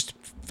 team, but just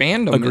fandom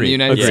in the Agreed.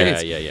 United Agreed.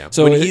 States. Yeah.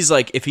 So when it- he's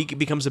like, if he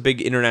becomes a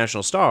big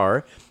international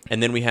star,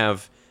 and then we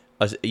have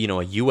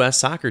a U.S.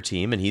 soccer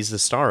team, and he's the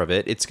star of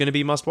it, it's going to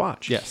be must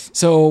watch. Yes.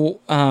 So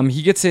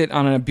he gets it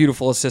on a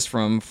beautiful assist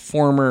from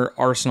former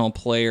Arsenal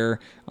player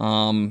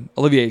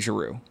Olivier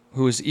Giroud,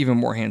 who is even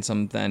more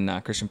handsome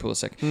than Christian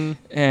Pulisic.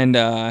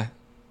 And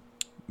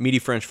Meaty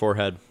French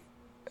forehead,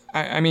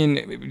 I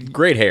mean,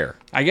 great hair.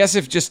 I guess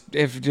if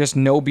just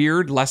no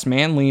beard, less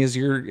manly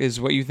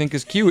is what you think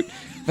is cute,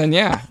 then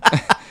yeah.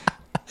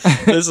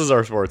 This is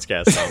our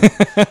sportscast.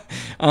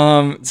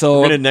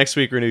 So Next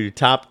week we're gonna do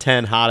top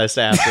 10 hottest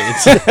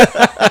athletes.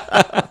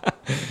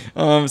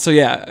 So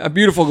yeah, a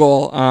beautiful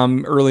goal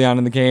early on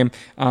in the game.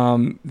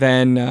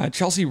 Then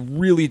Chelsea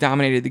really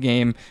dominated the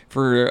game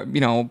for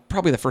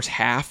probably the first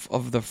half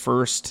of the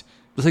first.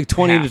 It was like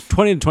 20 Half.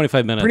 to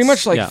 25 minutes. Pretty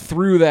much like Yeah.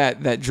 through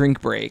that drink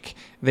break,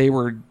 they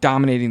were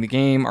dominating the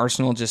game.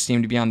 Arsenal just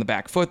seemed to be on the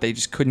back foot. They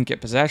just couldn't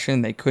get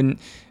possession. They couldn't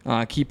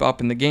keep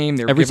up in the game.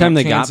 They were Every giving time up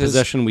they got chances.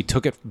 possession, we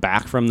took it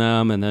back from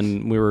them, and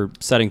then we were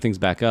setting things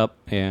back up.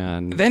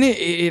 And Then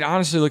it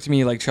honestly looked to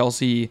me like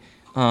Chelsea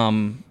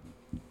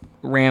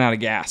ran out of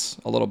gas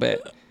a little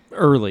bit.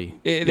 early,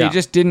 They Yeah.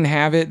 just didn't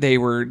have it.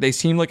 They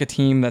seemed like a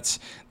team that's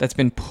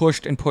been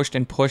pushed and pushed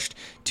and pushed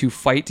to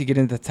fight to get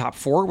into the top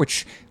 4,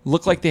 which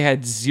looked like they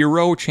had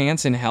zero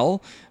chance in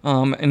hell.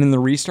 and in the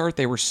restart,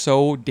 they were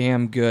so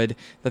damn good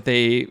that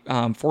they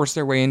forced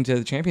their way into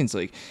the Champions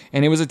League.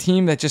 And it was a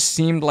team that just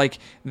seemed like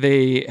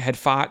they had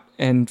fought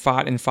in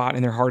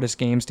their hardest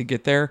games to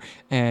get there,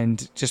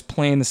 and just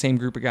playing the same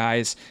group of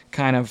guys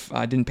kind of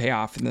didn't pay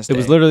off in this. It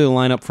was literally the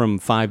lineup from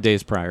 5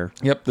 days prior.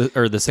 Yep.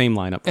 The same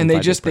lineup. And they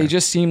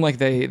just seemed like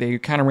they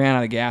kind of ran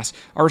out of gas.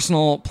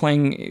 Arsenal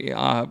playing,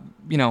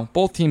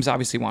 both teams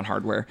obviously want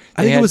hardware.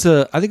 I think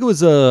it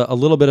was a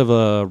little bit of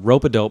a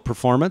rope-a-dope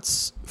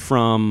performance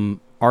from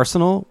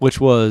Arsenal, which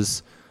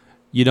was,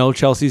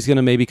 Chelsea's going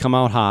to maybe come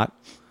out hot.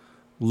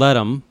 Let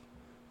them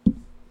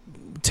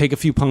take a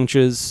few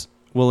punches,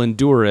 will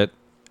endure it,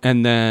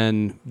 and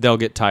then they'll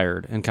get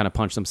tired and kind of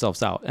punch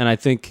themselves out. And I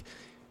think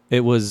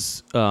it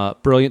was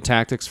brilliant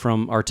tactics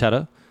from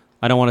Arteta.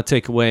 I don't want to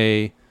take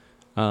away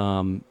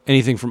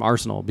anything from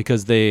Arsenal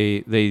because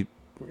they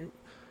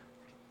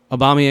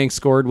Aubameyang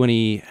scored when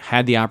he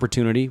had the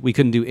opportunity. We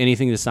couldn't do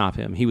anything to stop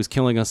him. He was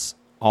killing us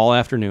all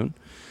afternoon.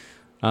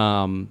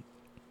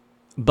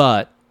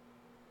 But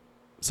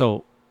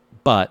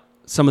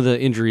some of the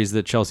injuries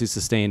that Chelsea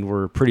sustained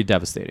were pretty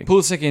devastating.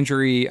 Pulisic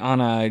injury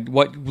on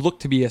what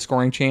looked to be a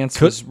scoring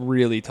chance was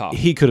really tough.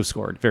 He could have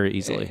scored very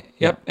easily.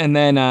 Yep. And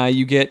then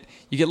you get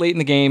late in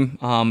the game.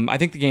 I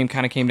think the game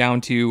kind of came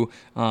down to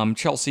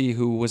Chelsea,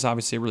 who was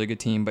obviously a really good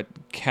team, but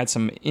had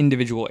some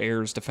individual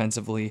errors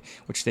defensively,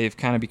 which they've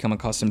kind of become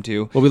accustomed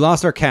to. Well, we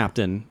lost our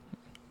captain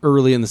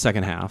early in the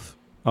second half.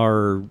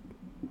 Our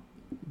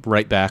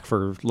right back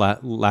for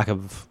lack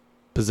of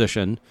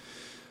position,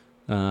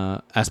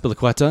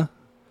 Azpilicueta.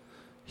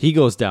 He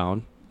goes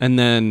down, and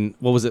then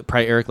what was it?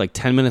 Probably Eric, like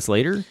 10 minutes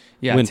later.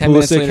 Yeah, when 10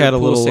 minutes Pulisic later, had a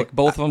little.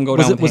 Both of them go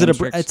down. Was it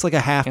it's like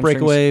a half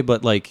breakaway,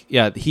 but like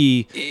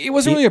It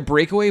wasn't really a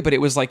breakaway, but it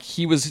was like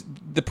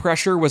the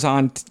pressure was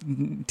on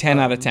 10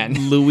 out of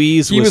 10.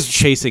 Louise was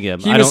chasing him.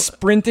 He was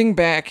sprinting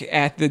back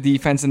at the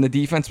defense, and the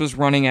defense was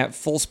running at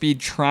full speed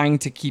trying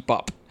to keep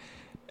up.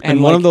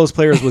 And one of those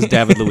players was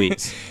David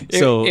Luiz.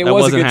 So it that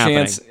was wasn't a good happening.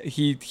 chance.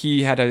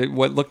 He had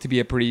what looked to be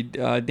a pretty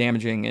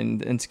damaging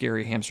and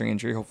scary hamstring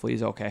injury. Hopefully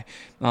he's okay.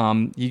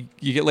 You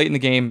get late in the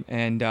game,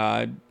 and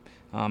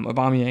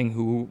Aubameyang,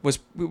 who was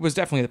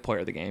definitely the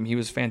player of the game. He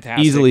was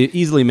fantastic.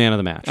 Easily man of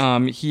the match.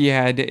 He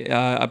had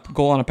a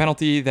goal on a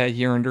penalty that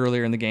he earned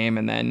earlier in the game,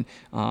 and then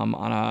on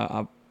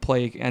a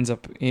play ends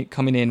up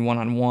coming in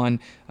 1-on-1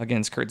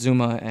 against Kurt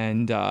Zouma,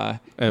 and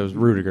it was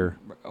Rudiger.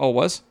 Oh, it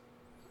was?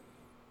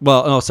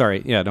 Well, oh,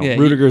 sorry. Yeah, no.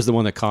 Rudiger's the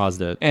one that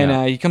caused it.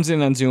 And he comes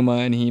in on Zuma,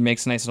 and he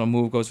makes a nice little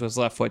move, goes with his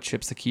left foot,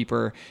 chips the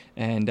keeper.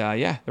 And,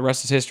 the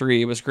rest is history.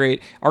 It was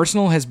great.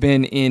 Arsenal has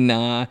been in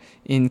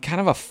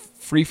kind of a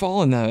free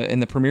fall in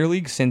the Premier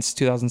League since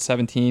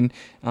 2017.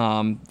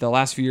 The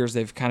last few years,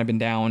 they've kind of been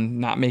down,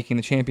 not making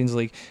the Champions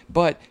League.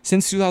 But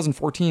since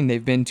 2014,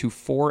 they've been to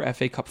 4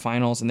 FA Cup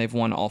finals, and they've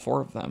won all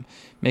 4 of them,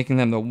 making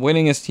them the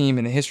winningest team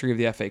in the history of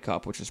the FA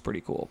Cup, which is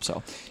pretty cool.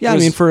 So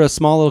for a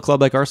small little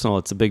club like Arsenal,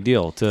 it's a big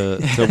deal to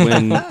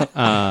win.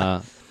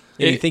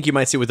 You think you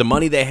might see with the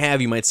money they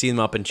have, you might see them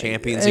up in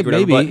Champions League.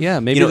 Maybe, but,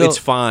 maybe it's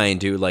fine,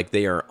 dude. Like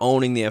they are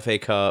owning the FA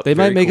Cup. They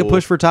might make a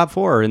push for top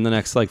 4 in the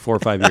next 4 or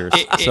 5 years.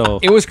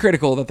 It was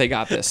critical that they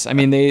got this. I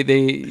mean,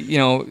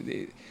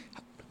 they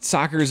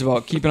soccer is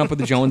about keeping up with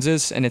the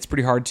Joneses, and it's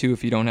pretty hard to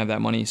if you don't have that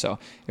money. So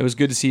it was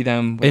good to see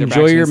them.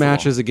 Enjoy your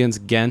matches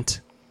against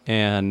Ghent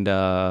and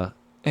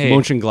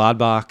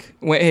Mönchengladbach.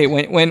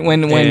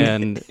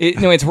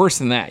 It's worse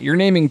than that. You're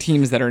naming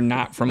teams that are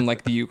not from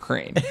like the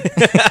Ukraine.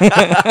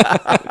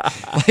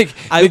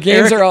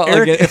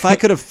 If I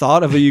could have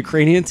thought of a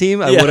Ukrainian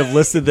team, I would have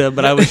listed them.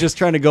 But I was just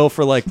trying to go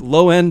for like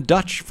low end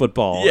Dutch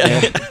football.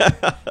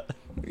 Yeah.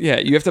 Yeah,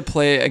 you have to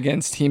play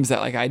against teams that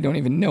like I don't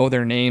even know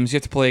their names. You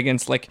have to play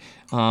against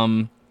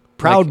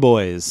Proud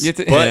Boys. That's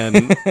the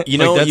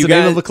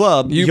name of the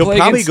club. You'll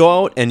probably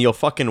go out and you'll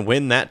fucking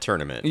win that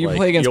tournament. You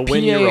play against you'll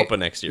win Europa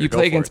next year. You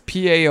play against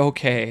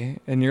PAOK,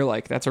 and you're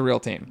like, that's a real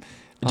team.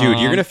 Dude,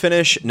 you're gonna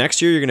finish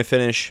next year. You're gonna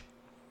finish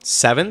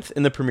 7th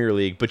in the Premier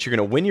League, but you're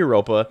gonna win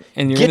Europa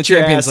and you're get your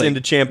ass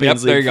into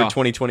Champions League for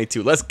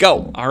 2022. Let's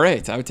go. All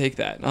right, I would take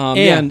that.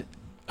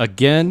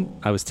 Again,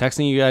 I was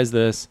texting you guys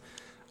this.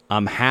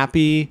 I'm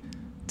happy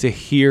to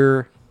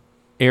hear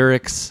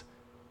Eric's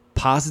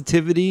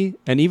positivity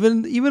and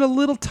even a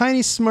little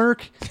tiny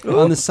smirk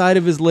on the side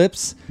of his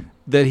lips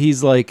that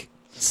he's like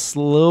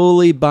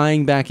slowly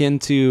buying back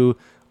into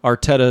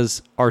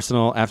Arteta's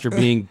Arsenal after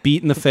being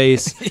beat in the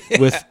face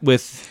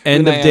with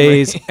end of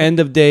days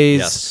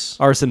yes.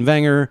 Arsene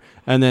Wenger,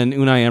 and then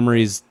Unai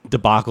Emery's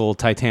debacle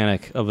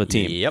Titanic of a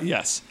team. Yep.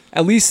 Yes. I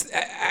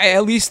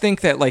at least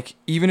think that like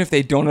even if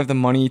they don't have the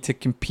money to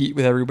compete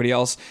with everybody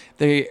else,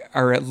 they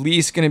are at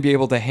least going to be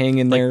able to hang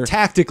in there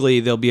tactically.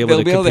 They'll be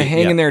able to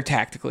hang in there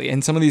tactically.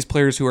 And some of these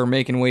players who are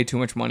making way too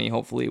much money,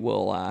 hopefully,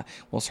 will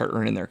start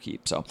earning their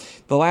keep. So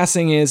the last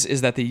thing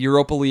is that the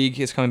Europa League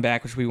is coming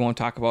back, which we won't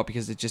talk about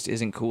because it just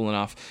isn't cool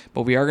enough.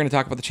 But we are going to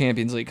talk about the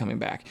Champions League coming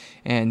back,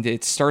 and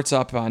it starts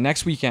up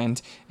next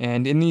weekend.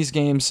 And in these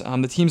games,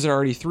 the teams that are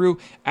already through,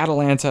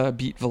 Atalanta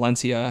beat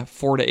Valencia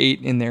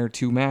 4-8 in their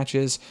 2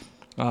 matches.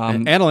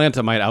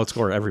 Atalanta might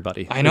outscore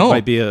everybody. I know. It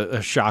might be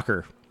a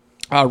shocker.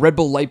 Red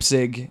Bull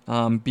Leipzig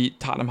beat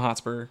Tottenham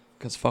Hotspur,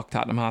 because fuck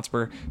Tottenham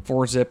Hotspur,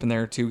 4-0 in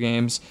their 2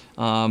 games.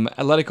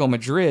 Atletico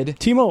Madrid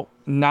Timo.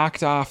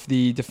 knocked off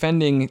the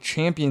defending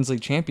Champions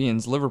League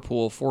champions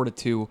Liverpool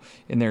 4-2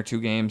 in their 2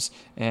 games,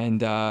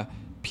 and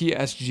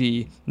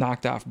PSG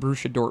knocked off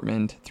Borussia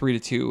Dortmund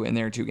 3-2 in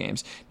their 2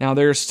 games. Now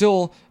there's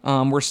still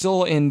we're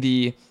still in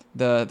the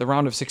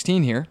round of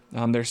 16 here.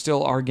 There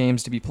still are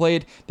games to be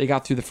played. They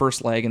got through the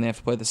first leg and they have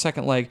to play the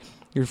second leg.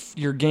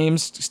 Your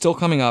games still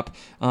coming up.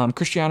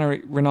 Cristiano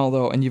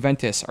Ronaldo and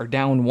Juventus are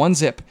down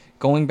 1-0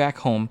 going back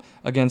home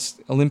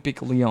against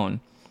Olympique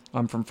Lyon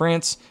from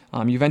France.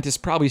 Juventus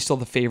probably still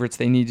the favorites.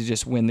 They need to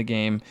just win the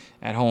game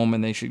at home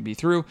and they should be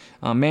through.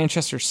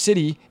 Manchester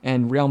City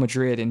and Real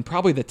Madrid, and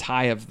probably the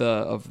tie of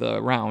the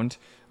round.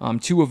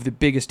 2 of the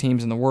biggest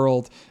teams in the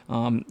world.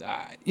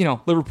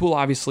 Liverpool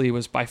obviously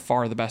was by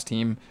far the best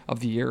team of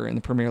the year in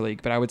the Premier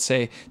League, but I would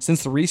say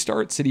since the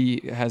restart,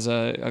 City has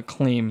a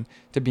claim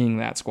to being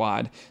that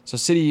squad. So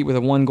City with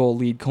a 1-goal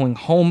lead going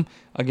home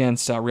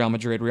against Real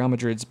Madrid. Real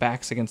Madrid's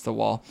backs against the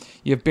wall.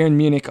 You have Bayern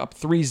Munich up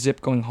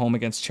 3-0 going home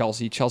against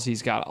Chelsea.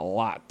 Chelsea's got a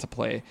lot to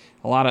play,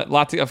 a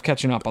lot of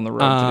catching up on the road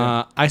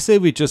to do. I say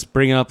we just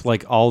bring up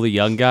like all the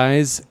young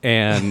guys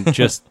and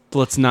just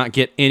let's not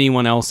get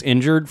anyone else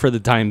injured for the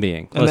time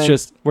being.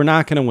 We're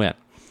not going to win.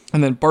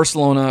 And then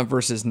Barcelona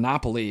versus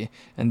Napoli,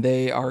 and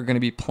they are going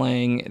to be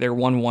playing. They're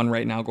 1-1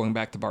 right now, going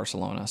back to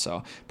Barcelona.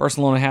 So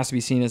Barcelona has to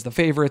be seen as the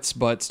favorites,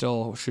 but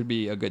still should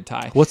be a good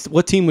tie.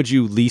 What team would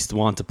you least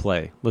want to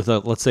play?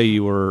 Let's say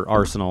you were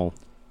Arsenal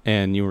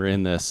and you were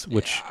in this,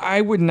 which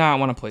I would not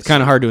want to play. It's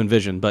kind of hard to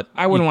envision, but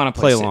I wouldn't want to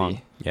play City.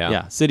 Along.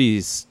 Yeah,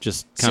 City's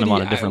just kind of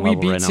on a different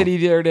level right now. We beat City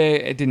the other day.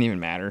 It didn't even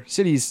matter.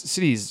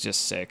 City's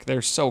just sick.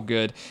 They're so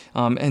good.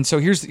 And so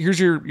here's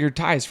your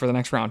ties for the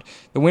next round.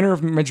 The winner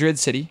of Madrid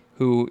City,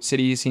 who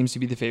City seems to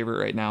be the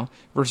favorite right now,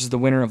 versus the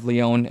winner of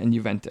Lyon and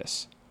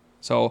Juventus.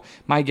 So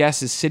my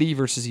guess is City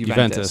versus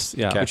Juventus,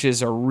 which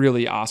is a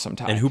really awesome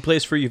tie. And who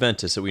plays for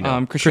Juventus that we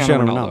know?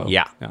 Cristiano Ronaldo.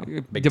 Yeah.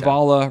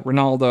 Dybala,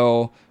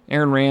 Ronaldo,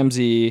 Aaron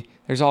Ramsey.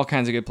 There's all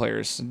kinds of good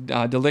players.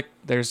 De Ligt,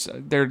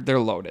 they're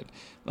loaded.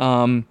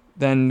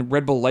 Then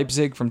Red Bull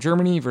Leipzig from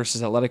Germany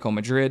versus Atletico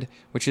Madrid,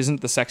 which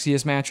isn't the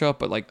sexiest matchup,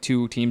 but like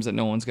 2 teams that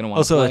no one's going to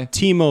want to play. Also, a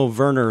Timo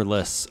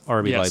Werner-less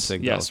RB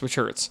Leipzig. Yes, which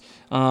hurts.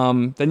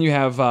 Then you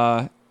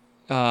have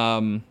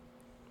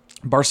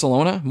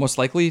Barcelona, most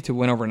likely to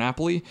win over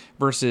Napoli,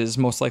 versus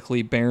most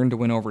likely Bayern to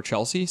win over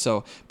Chelsea.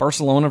 So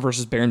Barcelona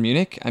versus Bayern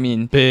Munich. I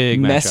mean,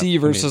 big Messi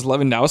matchup. versus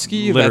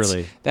Lewandowski.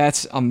 Literally.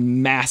 That's a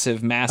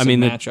massive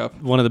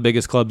matchup. One of the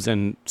biggest clubs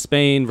in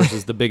Spain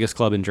versus the biggest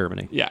club in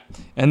Germany. Yeah.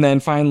 And then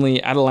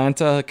finally,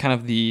 Atalanta, kind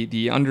of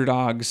the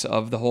underdogs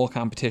of the whole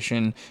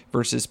competition,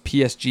 versus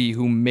PSG,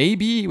 who may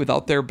be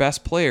without their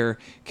best player,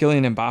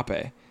 Kylian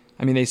Mbappe.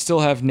 I mean, they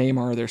still have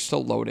Neymar. They're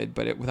still loaded,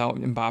 but without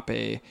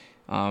Mbappe...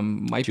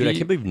 I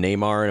can't believe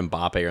Neymar and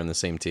Mbappe are on the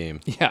same team.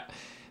 Yeah.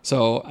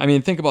 So, I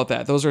mean, think about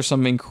that. Those are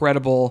some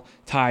incredible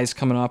ties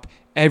coming up.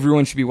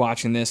 Everyone should be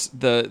watching this.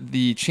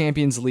 The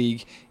Champions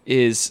League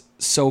is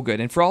so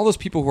good. And for all those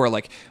people who are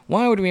like,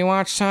 why would we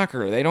watch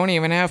soccer? They don't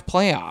even have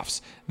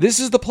playoffs. This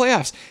is the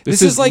playoffs.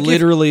 This is like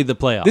literally the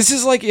playoffs. This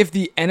is like if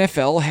the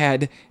NFL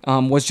had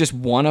was just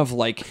one of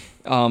like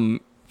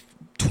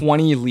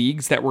 20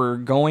 leagues that were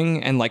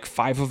going, and like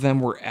 5 of them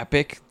were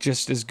epic,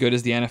 just as good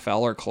as the NFL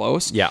or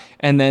close. Yeah.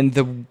 And then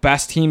the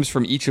best teams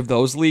from each of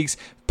those leagues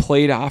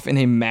played off in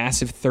a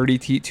massive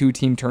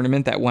 32-team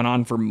tournament that went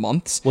on for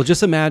months. Well,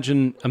 just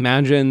imagine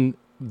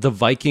the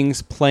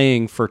Vikings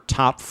playing for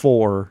top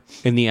 4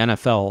 in the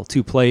NFL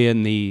to play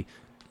in the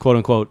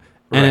quote-unquote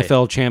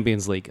NFL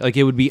Champions League. Like,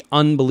 it would be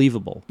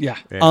unbelievable. Yeah.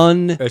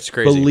 It's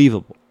crazy.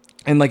 Unbelievable.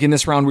 And like in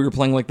this round, we were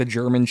playing like the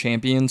German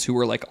champions, who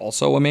were like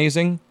also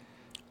amazing.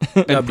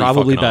 And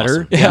probably better.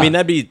 Awesome. Yeah. I mean,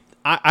 that'd be.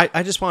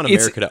 I just want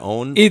America to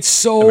own. It's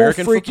so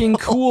American freaking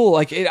football. cool.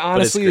 Like, it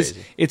honestly it's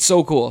is. It's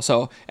so cool.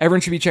 So everyone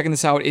should be checking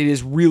this out. It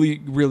is really,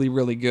 really,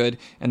 really good,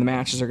 and the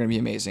matches are going to be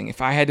amazing. If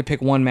I had to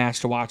pick one match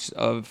to watch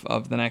of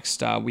the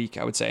next week,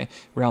 I would say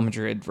Real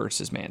Madrid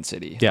versus Man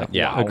City. Yeah, like,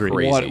 wow,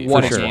 agreed.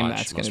 What a game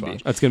that's going to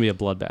be. That's going to be a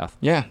bloodbath.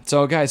 Yeah.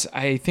 So guys,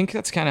 I think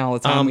that's kind of all the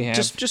time we have.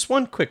 Just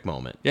one quick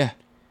moment. Yeah.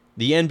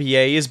 The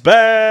NBA is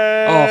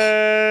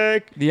back.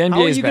 The NBA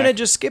How are is you back. gonna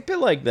just skip it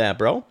like that,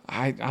 bro?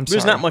 I'm sorry.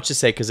 There's not much to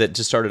say because it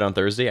just started on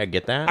Thursday. I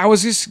get that.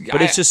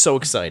 But it's just so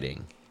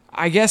exciting.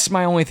 I guess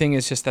my only thing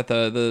is just that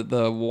the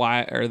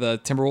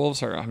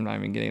Timberwolves are, I'm not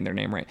even getting their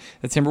name right.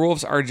 The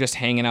Timberwolves are just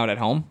hanging out at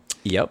home.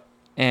 Yep.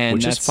 And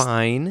which is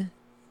fine.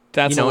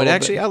 That's it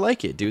actually I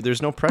like it, dude.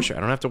 There's no pressure. I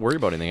don't have to worry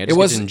about anything. I just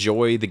get to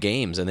enjoy the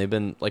games, and they've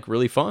been like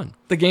really fun.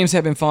 The games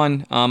have been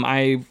fun.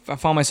 I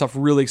found myself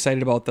really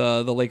excited about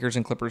the Lakers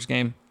and Clippers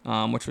game,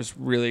 which was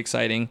really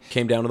exciting.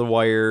 Came down to the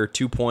wire,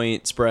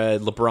 2-point spread.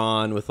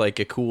 LeBron with like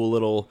a cool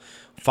little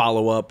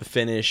follow up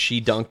finish.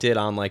 He dunked it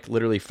on like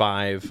literally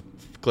 5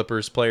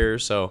 Clippers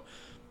players. So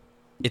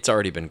it's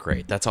already been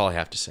great. That's all I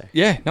have to say.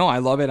 Yeah, no, I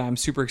love it. I'm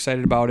super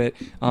excited about it.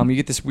 You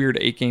get this weird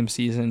 8-game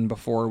season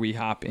before we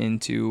hop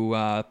into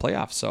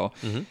playoffs. So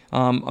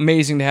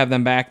amazing to have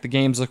them back. The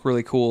games look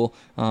really cool.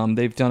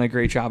 They've done a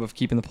great job of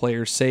keeping the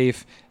players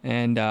safe.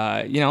 And,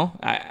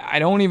 I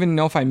don't even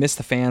know if I miss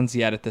the fans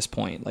yet at this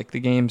point. Like, the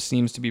game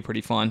seems to be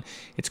pretty fun.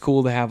 It's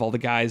cool to have all the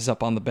guys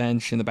up on the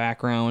bench in the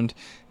background.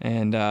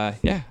 And, I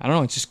don't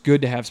know. It's just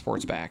good to have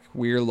sports back.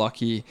 We're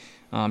lucky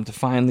to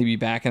finally be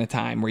back in a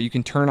time where you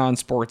can turn on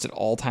sports at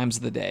all times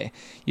of the day.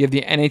 You have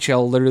the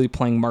NHL literally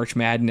playing March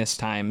Madness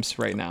times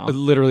right now.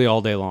 Literally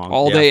all day long.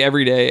 All day,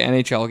 every day,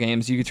 NHL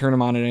games. You can turn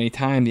them on at any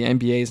time. The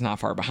NBA is not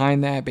far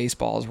behind that.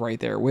 Baseball is right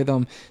there with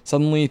them.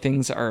 Suddenly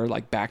things are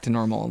like back to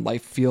normal and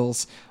life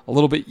feels a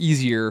little bit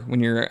easier when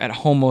you're at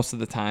home most of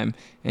the time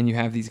and you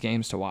have these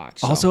games to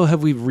watch. So. Also,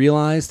 have we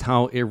realized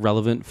how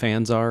irrelevant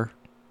fans are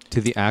to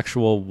the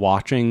actual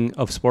watching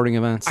of sporting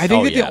events? I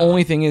think the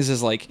only thing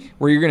is like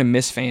where you're going to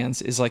miss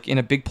fans is like in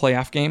a big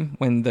playoff game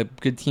when the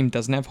good team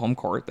doesn't have home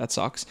court. That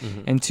sucks.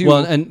 And two,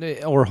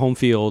 or home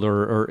field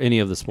or any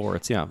of the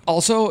sports. Yeah.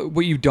 Also,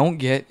 what you don't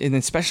get, and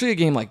especially a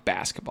game like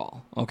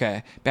basketball.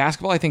 Okay,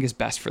 basketball I think is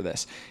best for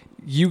this.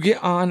 You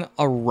get on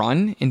a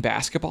run in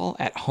basketball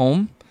at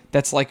home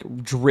that's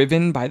like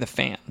driven by the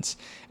fans,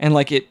 and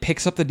like it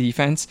picks up the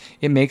defense.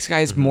 It makes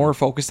guys more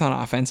focused on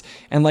offense.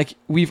 And like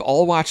we've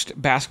all watched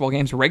basketball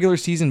games, regular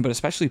season, but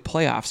especially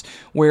playoffs,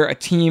 where a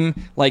team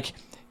like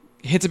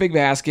hits a big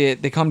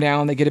basket, they come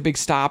down, they get a big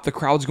stop, the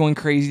crowd's going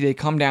crazy, they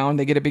come down,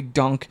 they get a big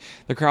dunk,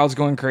 the crowd's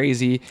going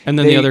crazy. And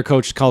then the other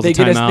coach calls a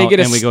timeout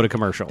and we go to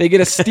commercial. They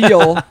get a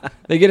steal.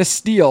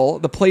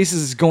 The place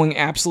is going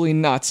absolutely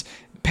nuts.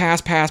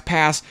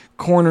 Pass,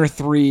 corner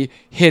 3,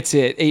 hits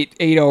it,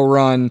 8-0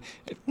 run,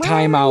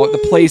 timeout.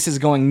 The place is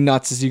going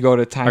nuts as you go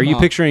to timeout. Are you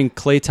picturing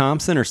Klay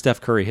Thompson or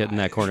Steph Curry hitting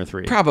that corner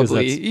 3?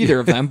 Probably either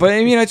of them. But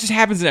I mean, it just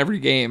happens in every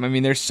game. I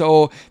mean,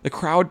 the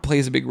crowd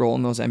plays a big role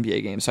in those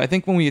NBA games. So I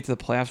think when we get to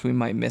the playoffs, we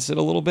might miss it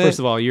a little bit. First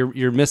of all,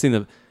 you're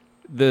missing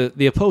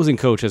the opposing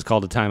coach has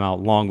called a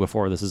timeout long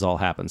before this has all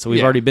happened. So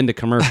we've already been to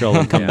commercial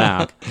and come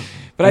back.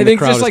 But I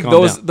think just like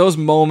those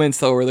moments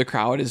though where the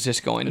crowd is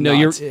just going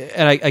nuts.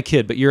 I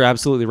kid, but you're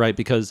absolutely right,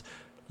 because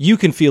you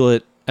can feel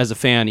it as a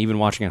fan even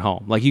watching at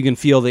home. Like you can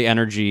feel the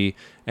energy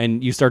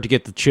and you start to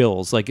get the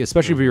chills. Like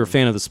especially if you're a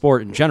fan of the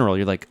sport in general,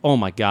 you're like, "Oh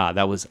my god,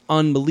 that was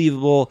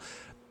unbelievable."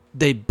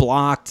 They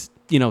blocked,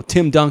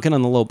 Tim Duncan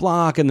on the low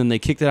block, and then they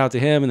kicked it out to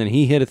him, and then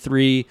he hit a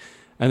 3.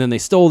 And then they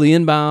stole the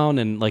inbound,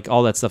 and like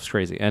all that stuff's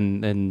crazy,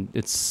 and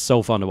it's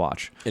so fun to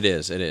watch. It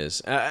is.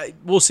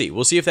 We'll see.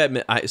 We'll see if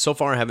that. So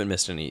far, I haven't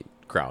missed any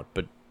crowd,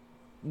 but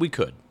we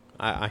could.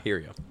 I hear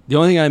you. The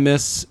only thing I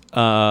miss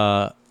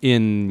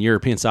in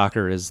European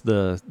soccer is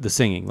the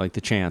singing, like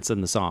the chants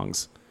and the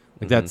songs.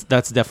 Like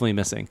that's definitely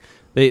missing.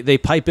 They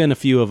pipe in a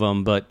few of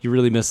them, but you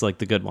really miss like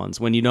the good ones.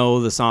 When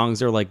the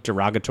songs are like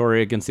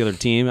derogatory against the other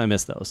team, I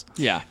miss those.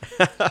 Yeah.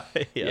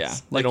 Yes. Yeah.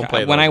 Like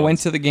when I went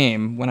to the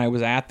game, when I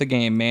was at the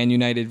game, Man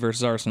United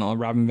versus Arsenal,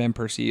 Robin Van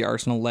Persie,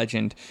 Arsenal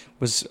legend,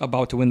 was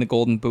about to win the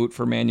Golden Boot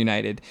for Man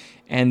United,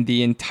 and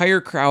the entire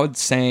crowd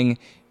sang,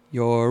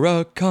 "You're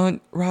a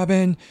cunt,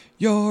 Robin,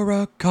 you're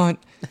a cunt."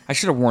 I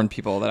should have warned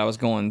people that I was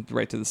going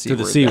right to the C word.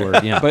 To the C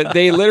word, yeah. But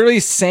they literally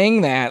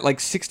sang that like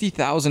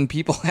 60,000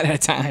 people at a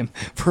time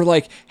for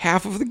like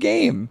half of the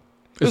game.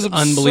 It was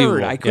absurd.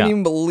 Unbelievable. I couldn't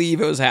even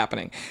believe it was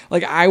happening.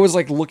 Like I was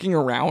like looking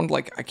around,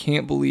 like I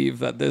can't believe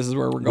that this is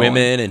where we're going.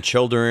 Women and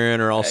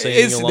children are all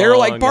singing along. They're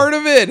like part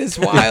of it. It's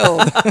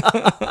wild.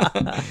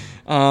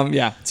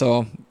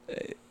 So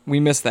we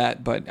missed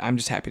that, but I'm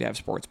just happy to have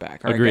sports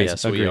back. All right, Agreed.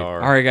 Yes, we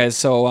are. All right, guys.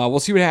 So we'll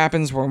see what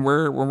happens when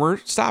we're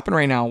stopping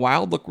right now.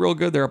 Wild look real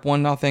good. They're up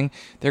 1-0.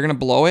 They're gonna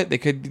blow it. They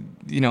could,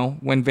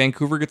 when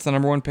Vancouver gets the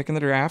number 1 pick in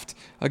the draft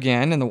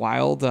again, and the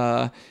Wild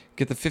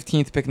get the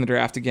 15th pick in the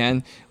draft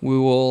again, we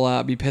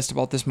will be pissed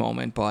about this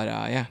moment. But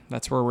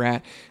that's where we're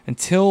at.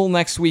 Until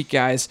next week,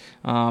 guys.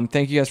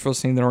 Thank you guys for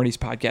listening to the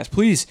Northeast Podcast.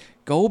 Please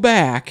go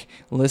back,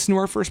 listen to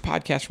our first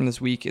podcast from this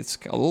week. It's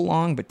a little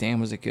long, but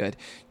damn, was it good.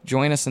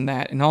 Join us in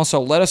that. And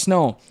also let us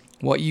know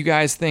what you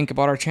guys think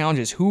about our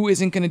challenges. Who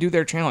isn't going to do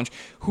their challenge?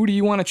 Who do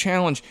you want to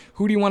challenge?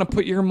 Who do you want to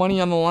put your money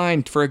on the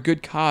line for a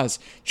good cause?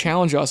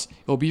 Challenge us.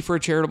 It'll be for a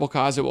charitable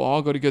cause. It will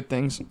all go to good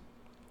things.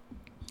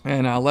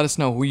 And let us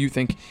know who you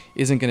think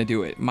isn't going to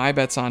do it. My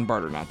bet's on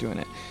Barter not doing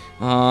it.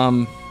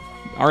 All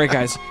right,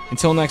 guys.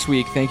 Until next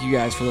week, thank you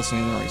guys for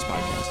listening to the Northeast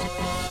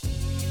Podcast.